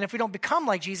 And if we don't become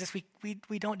like Jesus,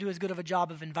 we don't do as good of a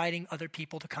job of inviting other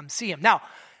people to come see him. Now,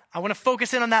 I want to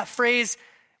focus in on that phrase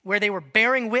where they were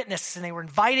bearing witness and they were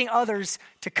inviting others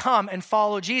to come and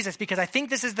follow Jesus, because I think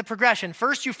this is the progression.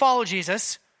 First, you follow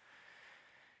Jesus.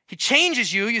 He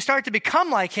changes you, you start to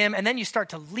become like him, and then you start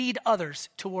to lead others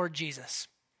toward Jesus.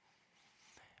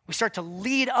 We start to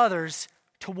lead others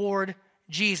toward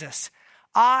Jesus.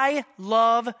 I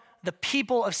love the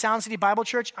people of Sound City Bible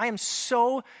Church. I am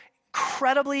so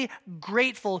incredibly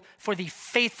grateful for the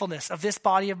faithfulness of this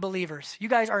body of believers. You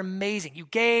guys are amazing. You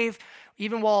gave,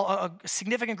 even while a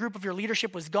significant group of your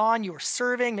leadership was gone, you were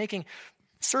serving, making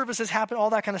services happen, all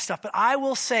that kind of stuff. But I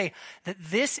will say that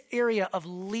this area of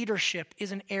leadership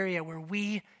is an area where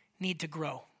we need to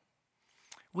grow.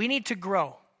 We need to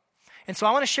grow. And so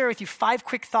I want to share with you 5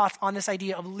 quick thoughts on this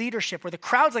idea of leadership, where the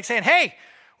crowd's like saying, hey,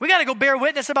 we got to go bear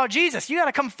witness about Jesus. You got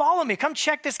to come follow me. Come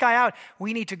check this guy out.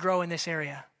 We need to grow in this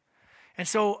area. And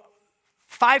so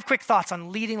 5 quick thoughts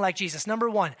on leading like Jesus. Number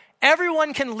 1,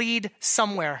 everyone can lead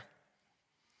somewhere.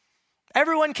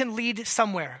 Everyone can lead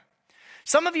somewhere.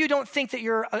 Some of you don't think that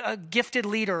you're a gifted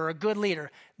leader or a good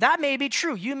leader. That may be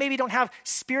true. You maybe don't have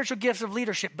spiritual gifts of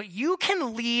leadership, but you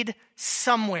can lead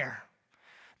somewhere.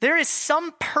 There is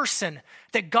some person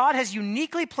that God has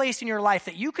uniquely placed in your life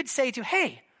that you could say to,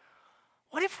 hey,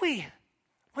 would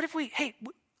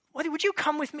you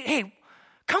come with me? Hey,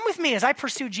 come with me as I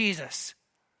pursue Jesus.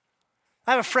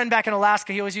 I have a friend back in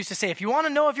Alaska. He always used to say, if you want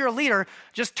to know if you're a leader,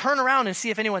 just turn around and see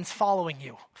if anyone's following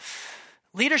you.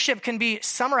 Leadership can be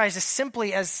summarized as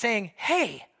simply as saying,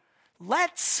 hey,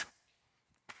 let's,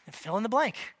 and fill in the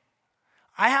blank.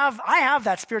 I have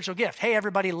that spiritual gift. Hey,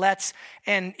 everybody, let's.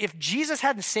 And if Jesus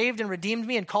hadn't saved and redeemed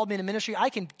me and called me into ministry, I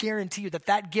can guarantee you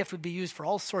that gift would be used for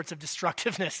all sorts of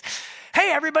destructiveness.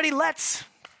 Hey, everybody, let's.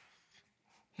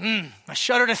 I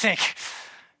shudder to think.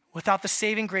 Without the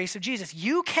saving grace of Jesus,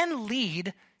 you can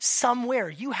lead somewhere.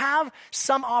 You have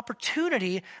some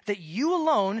opportunity that you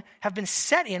alone have been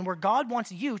set in, where God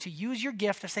wants you to use your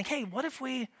gift of saying, hey,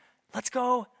 let's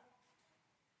go.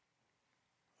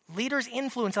 Leaders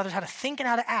influence others how to think and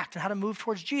how to act and how to move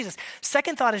towards Jesus.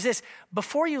 Second thought is this: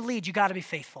 before you lead, you got to be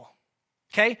faithful.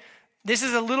 Okay? This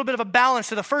is a little bit of a balance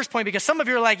to the first point, because some of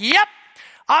you are like, yep,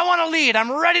 I want to lead.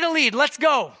 I'm ready to lead. Let's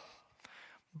go.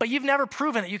 But you've never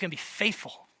proven that you can be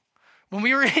faithful. When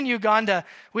we were in Uganda,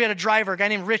 we had a driver, a guy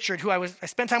named Richard, who I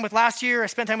spent time with last year. I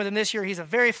spent time with him this year. He's a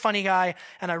very funny guy,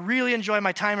 and I really enjoy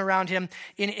my time around him.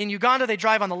 In Uganda, they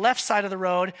drive on the left side of the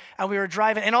road, and we were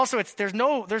driving. And also, there's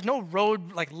no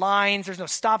road like lines. There's no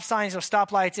stop signs, no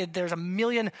stoplights. There's a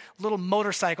million little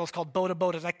motorcycles called boda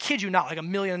bodas. I kid you not, like a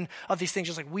million of these things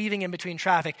just like weaving in between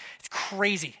traffic. It's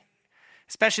crazy,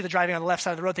 especially the driving on the left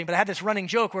side of the road thing. But I had this running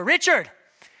joke where, Richard,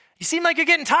 you seem like you're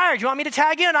getting tired. You want me to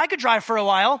tag you? And I could drive for a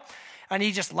while. And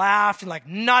he just laughed and like,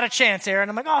 not a chance, Aaron.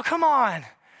 I'm like, oh, come on.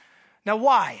 Now,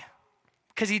 why?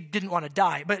 Because he didn't want to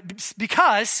die. But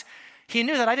because he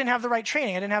knew that I didn't have the right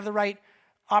training. I didn't have the right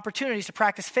opportunities to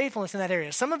practice faithfulness in that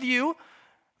area. Some of you,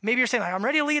 maybe you're saying, like, I'm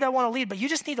ready to lead, I want to lead, but you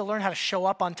just need to learn how to show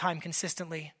up on time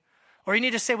consistently. Or you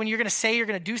need to say, when you're going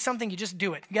to do something, you just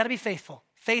do it. You got to be faithful.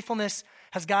 Faithfulness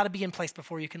has got to be in place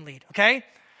before you can lead, okay?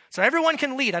 So everyone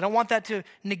can lead. I don't want that to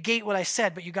negate what I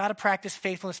said, but you got to practice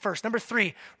faithfulness first. Number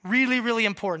 3, really, really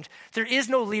important. There is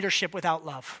no leadership without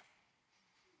love.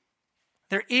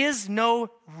 There is no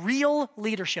real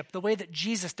leadership, the way that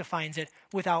Jesus defines it,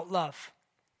 without love.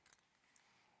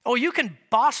 Oh, you can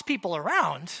boss people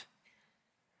around,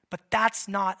 but that's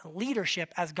not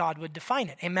leadership as God would define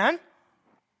it. Amen?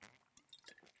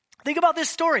 Think about this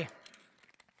story.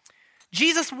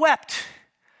 Jesus wept.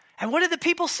 And what did the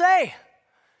people say?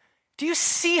 Do you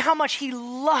see how much he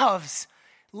loves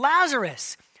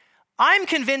Lazarus? I'm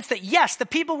convinced that yes, the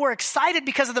people were excited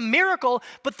because of the miracle,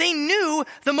 but they knew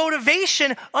the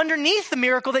motivation underneath the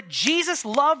miracle, that Jesus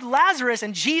loved Lazarus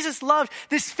and Jesus loved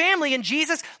this family and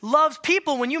Jesus loves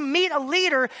people. When you meet a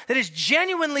leader that is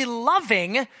genuinely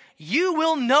loving, you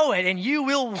will know it and you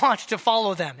will want to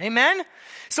follow them. Amen?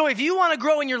 So if you want to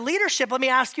grow in your leadership, let me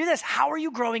ask you this. How are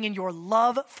you growing in your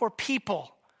love for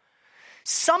people?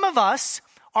 Some of us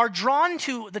are drawn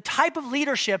to the type of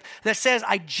leadership that says,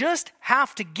 I just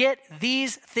have to get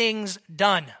these things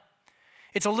done.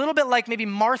 It's a little bit like maybe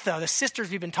Martha, the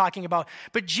sisters we've been talking about.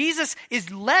 But Jesus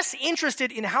is less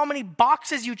interested in how many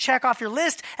boxes you check off your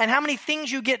list and how many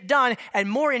things you get done, and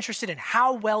more interested in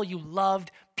how well you loved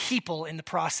people in the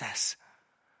process.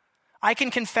 I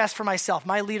can confess for myself,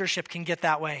 my leadership can get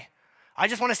that way. I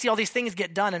just want to see all these things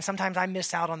get done, and sometimes I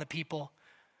miss out on the people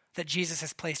that Jesus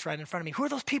has placed right in front of me. Who are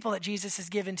those people that Jesus has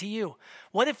given to you?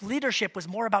 What if leadership was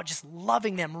more about just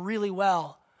loving them really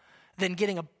well than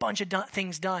getting a bunch of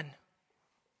things done?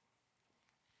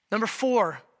 Number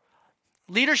 4,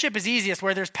 leadership is easiest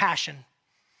where there's passion.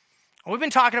 We've been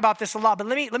talking about this a lot, but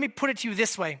let me put it to you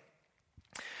this way.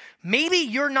 Maybe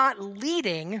you're not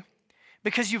leading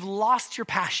because you've lost your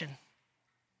passion.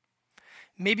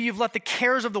 Maybe you've let the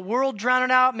cares of the world drown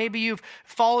it out. Maybe you've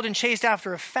followed and chased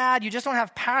after a fad. You just don't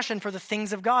have passion for the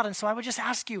things of God. And so I would just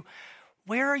ask you,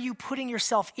 where are you putting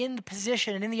yourself in the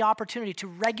position and in the opportunity to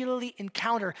regularly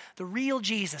encounter the real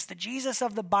Jesus, the Jesus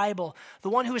of the Bible, the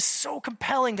one who is so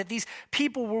compelling that these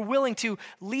people were willing to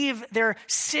leave their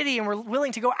city and were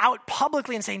willing to go out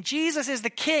publicly and saying, Jesus is the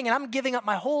King and I'm giving up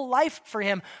my whole life for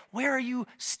him. Where are you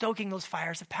stoking those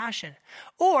fires of passion?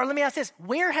 Or let me ask this,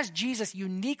 where has Jesus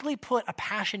uniquely put a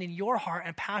passion in your heart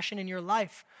and a passion in your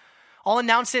life? I'll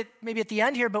announce it maybe at the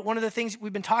end here, but one of the things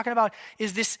we've been talking about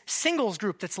is this singles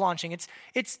group that's launching.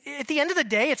 It's at the end of the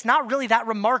day, it's not really that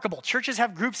remarkable. Churches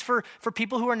have groups for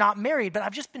people who are not married, but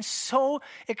I've just been so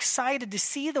excited to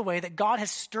see the way that God has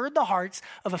stirred the hearts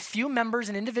of a few members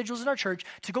and individuals in our church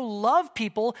to go love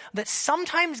people that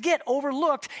sometimes get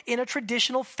overlooked in a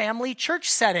traditional family church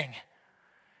setting.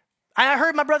 I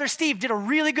heard my brother Steve did a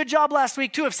really good job last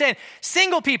week too of saying,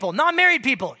 single people, not married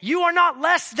people, you are not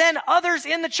less than others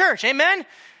in the church. Amen?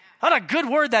 What a good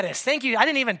word that is. Thank you. I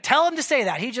didn't even tell him to say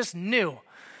that. He just knew.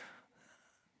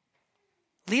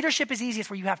 Leadership is easiest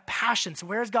where you have passion. So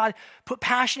where has God put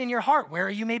passion in your heart? Where are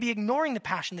you maybe ignoring the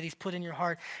passion that he's put in your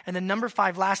heart? And then number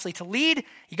 5, lastly, to lead,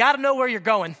 you got to know where you're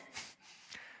going.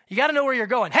 You got to know where you're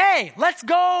going. Hey, let's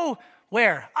go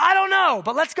where? I don't know,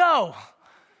 but let's go.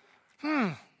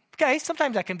 Okay,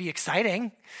 sometimes that can be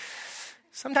exciting.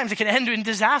 Sometimes it can end in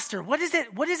disaster. What is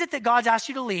it that God's asked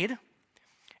you to lead?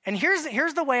 And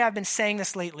here's the way I've been saying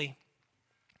this lately.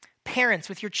 Parents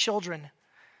with your children,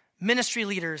 ministry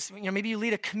leaders, maybe you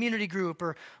lead a community group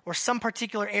or some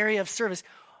particular area of service.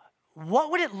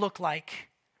 What would it look like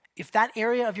if that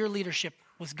area of your leadership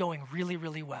was going really,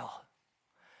 really well?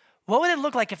 What would it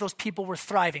look like if those people were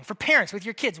thriving? For parents with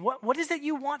your kids, what is it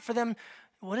you want for them?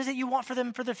 What is it you want for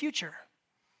them for the future?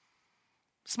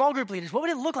 Small group leaders, what would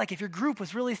it look like if your group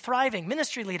was really thriving?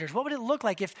 Ministry leaders, what would it look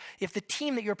like if the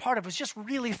team that you're part of was just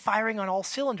really firing on all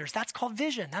cylinders? That's called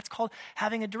vision. That's called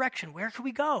having a direction. Where could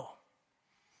we go?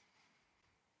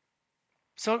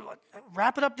 So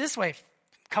wrap it up this way.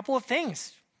 A couple of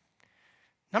things.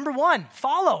 Number one,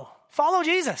 follow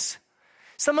Jesus.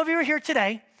 Some of you are here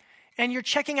today and you're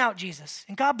checking out Jesus,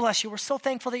 and God bless you. We're so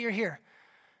thankful that you're here.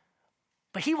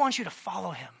 But he wants you to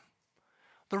follow him.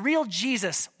 The real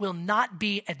Jesus will not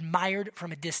be admired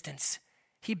from a distance.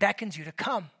 He beckons you to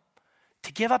come,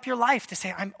 to give up your life, to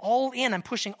say, I'm all in. I'm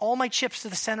pushing all my chips to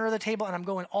the center of the table, and I'm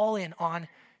going all in on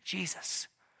Jesus.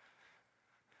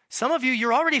 Some of you,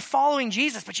 you're already following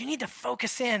Jesus, but you need to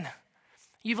focus in.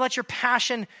 You've let your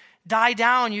passion die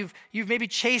down. You've maybe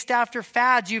chased after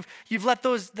fads. You've let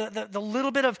those the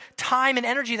little bit of time and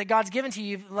energy that God's given to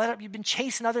you, you've been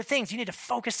chasing other things. You need to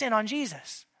focus in on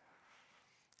Jesus.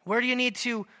 Where do you need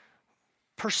to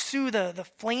pursue the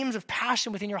flames of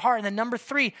passion within your heart? And then number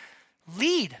three,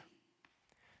 lead.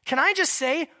 Can I just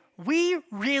say, we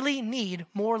really need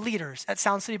more leaders at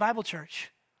Sound City Bible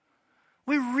Church.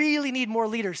 We really need more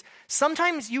leaders.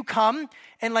 Sometimes you come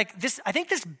and like this, I think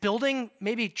this building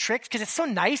maybe tricks because it's so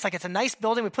nice. Like it's a nice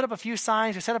building. We put up a few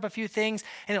signs, we set up a few things,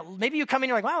 and maybe you come in and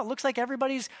you're like, wow, it looks like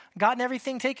everybody's gotten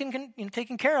everything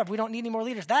taken care of. We don't need any more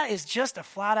leaders. That is just a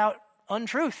flat out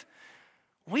untruth.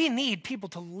 We need people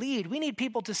to lead. We need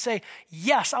people to say,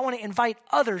 yes, I want to invite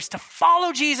others to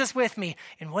follow Jesus with me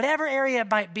in whatever area it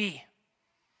might be.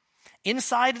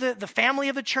 Inside the family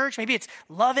of the church, maybe it's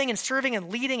loving and serving and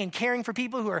leading and caring for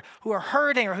people who are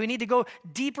hurting or who need to go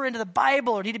deeper into the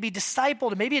Bible or need to be discipled.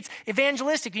 And maybe it's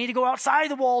evangelistic. You need to go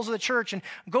outside the walls of the church and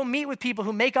go meet with people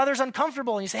who make others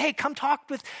uncomfortable. And you say, hey, come talk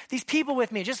with these people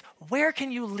with me. Just where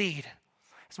can you lead?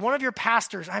 As one of your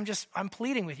pastors, I'm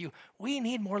pleading with you. We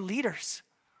need more leaders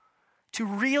to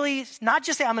really not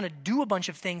just say, I'm going to do a bunch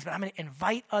of things, but I'm going to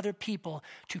invite other people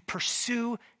to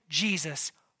pursue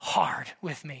Jesus hard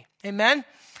with me. Amen?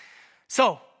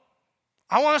 So,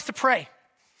 I want us to pray.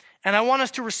 And I want us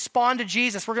to respond to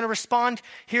Jesus. We're going to respond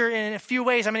here in a few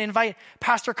ways. I'm going to invite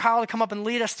Pastor Kyle to come up and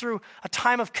lead us through a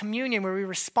time of communion where we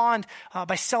respond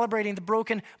by celebrating the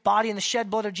broken body and the shed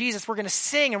blood of Jesus. We're going to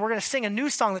sing, and we're going to sing a new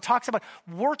song that talks about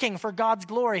working for God's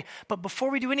glory. But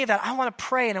before we do any of that, I want to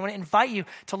pray, and I want to invite you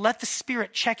to let the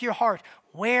Spirit check your heart.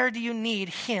 Where do you need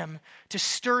him to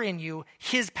stir in you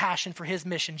his passion for his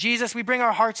mission? Jesus, we bring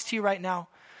our hearts to you right now.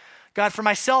 God, for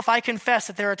myself, I confess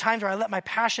that there are times where I let my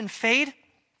passion fade.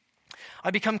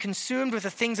 I become consumed with the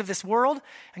things of this world.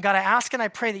 And God, I ask and I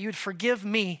pray that you would forgive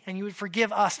me and you would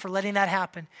forgive us for letting that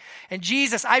happen. And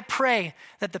Jesus, I pray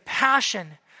that the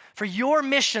passion for your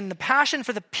mission, the passion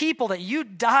for the people that you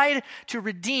died to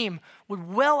redeem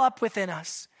would well up within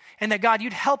us. And that, God,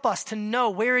 you'd help us to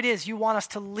know where it is you want us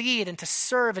to lead and to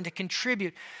serve and to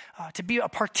contribute, to be a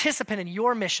participant in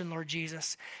your mission, Lord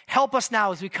Jesus. Help us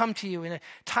now as we come to you in a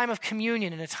time of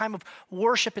communion, in a time of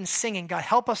worship and singing. God,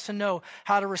 help us to know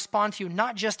how to respond to you,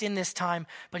 not just in this time,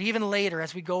 but even later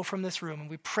as we go from this room. And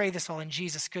we pray this all in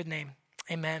Jesus' good name.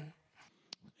 Amen.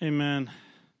 Amen.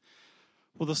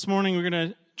 Well, this morning we're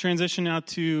going to transition now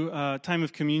to time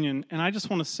of communion. And I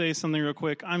just want to say something real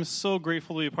quick. I'm so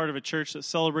grateful to be a part of a church that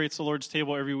celebrates the Lord's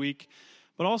table every week.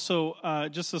 But also,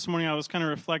 just this morning I was kind of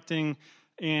reflecting,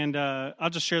 and I'll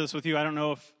just share this with you. I don't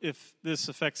know if this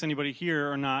affects anybody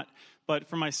here or not, but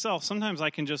for myself, sometimes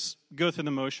I can just go through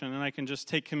the motion, and I can just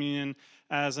take communion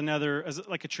as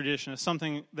like a tradition, as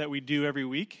something that we do every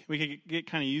week. We can get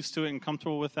kind of used to it and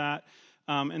comfortable with that.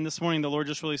 And this morning, the Lord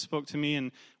just really spoke to me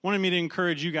and wanted me to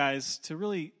encourage you guys to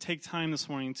really take time this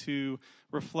morning to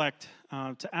reflect,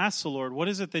 to ask the Lord, what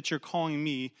is it that you're calling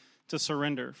me to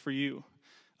surrender for you?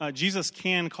 Jesus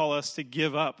can call us to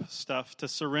give up stuff, to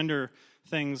surrender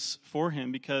things for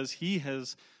him, because he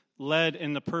has led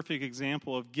in the perfect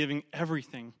example of giving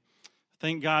everything.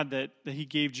 Thank God that he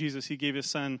gave Jesus, he gave his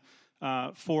son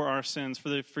for our sins, for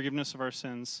the forgiveness of our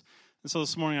sins. And so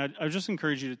this morning, I just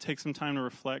encourage you to take some time to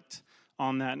reflect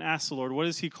on that and ask the Lord, what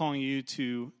is he calling you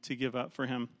to give up for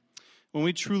him? When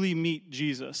we truly meet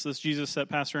Jesus, this Jesus that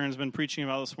Pastor Aaron's been preaching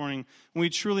about this morning, when we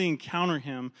truly encounter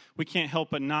him, we can't help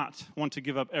but not want to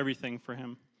give up everything for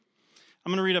him.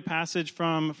 I'm going to read a passage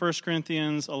from 1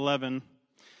 Corinthians 11. It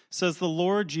says, the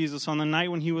Lord Jesus, on the night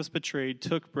when he was betrayed,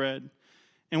 took bread,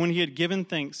 and when he had given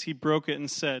thanks, he broke it and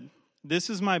said, this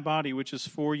is my body, which is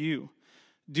for you.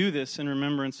 Do this in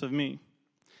remembrance of me.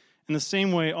 In the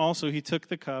same way, also, he took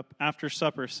the cup after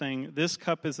supper, saying, this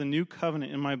cup is the new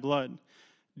covenant in my blood.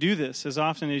 Do this as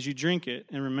often as you drink it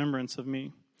in remembrance of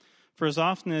me. For as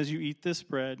often as you eat this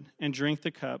bread and drink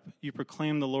the cup, you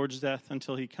proclaim the Lord's death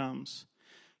until he comes.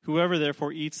 Whoever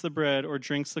therefore eats the bread or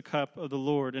drinks the cup of the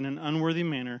Lord in an unworthy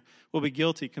manner will be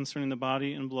guilty concerning the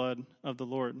body and blood of the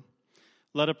Lord.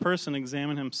 Let a person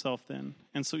examine himself then,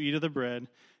 and so eat of the bread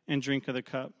and drink of the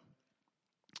cup.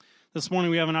 This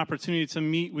morning we have an opportunity to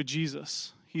meet with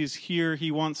Jesus. He is here. He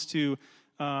wants to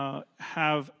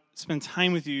have spend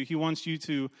time with you. He wants you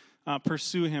to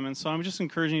pursue him. And so I'm just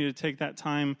encouraging you to take that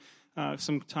time,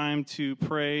 some time to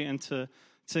pray and to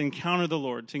encounter the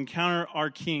Lord, to encounter our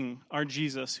King, our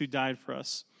Jesus, who died for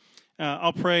us.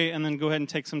 I'll pray and then go ahead and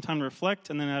take some time to reflect,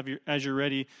 and then as you're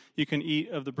ready, you can eat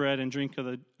of the bread and drink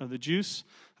of the juice,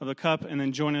 of the cup, and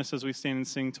then join us as we stand and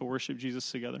sing to worship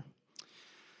Jesus together.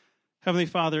 Heavenly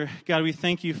Father, God, we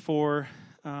thank you for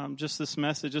just this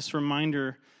message, this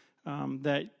reminder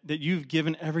that you've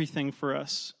given everything for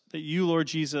us, that you, Lord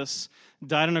Jesus,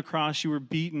 died on a cross, you were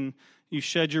beaten, you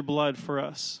shed your blood for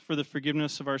us, for the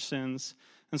forgiveness of our sins.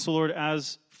 And so, Lord,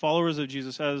 as followers of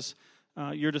Jesus, as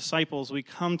your disciples, we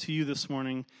come to you this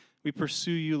morning, we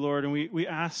pursue you, Lord, and we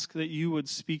ask that you would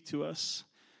speak to us.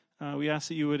 We ask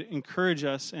that you would encourage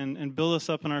us and build us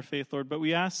up in our faith, Lord, but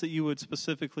we ask that you would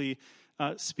specifically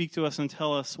speak to us and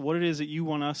tell us what it is that you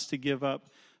want us to give up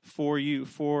for you,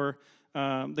 for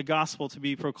the gospel to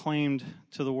be proclaimed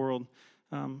to the world.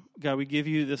 God, we give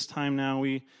you this time now.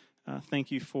 We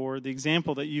thank you for the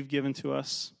example that you've given to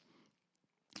us.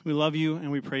 We love you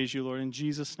and we praise you, Lord. In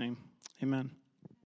Jesus' name, amen.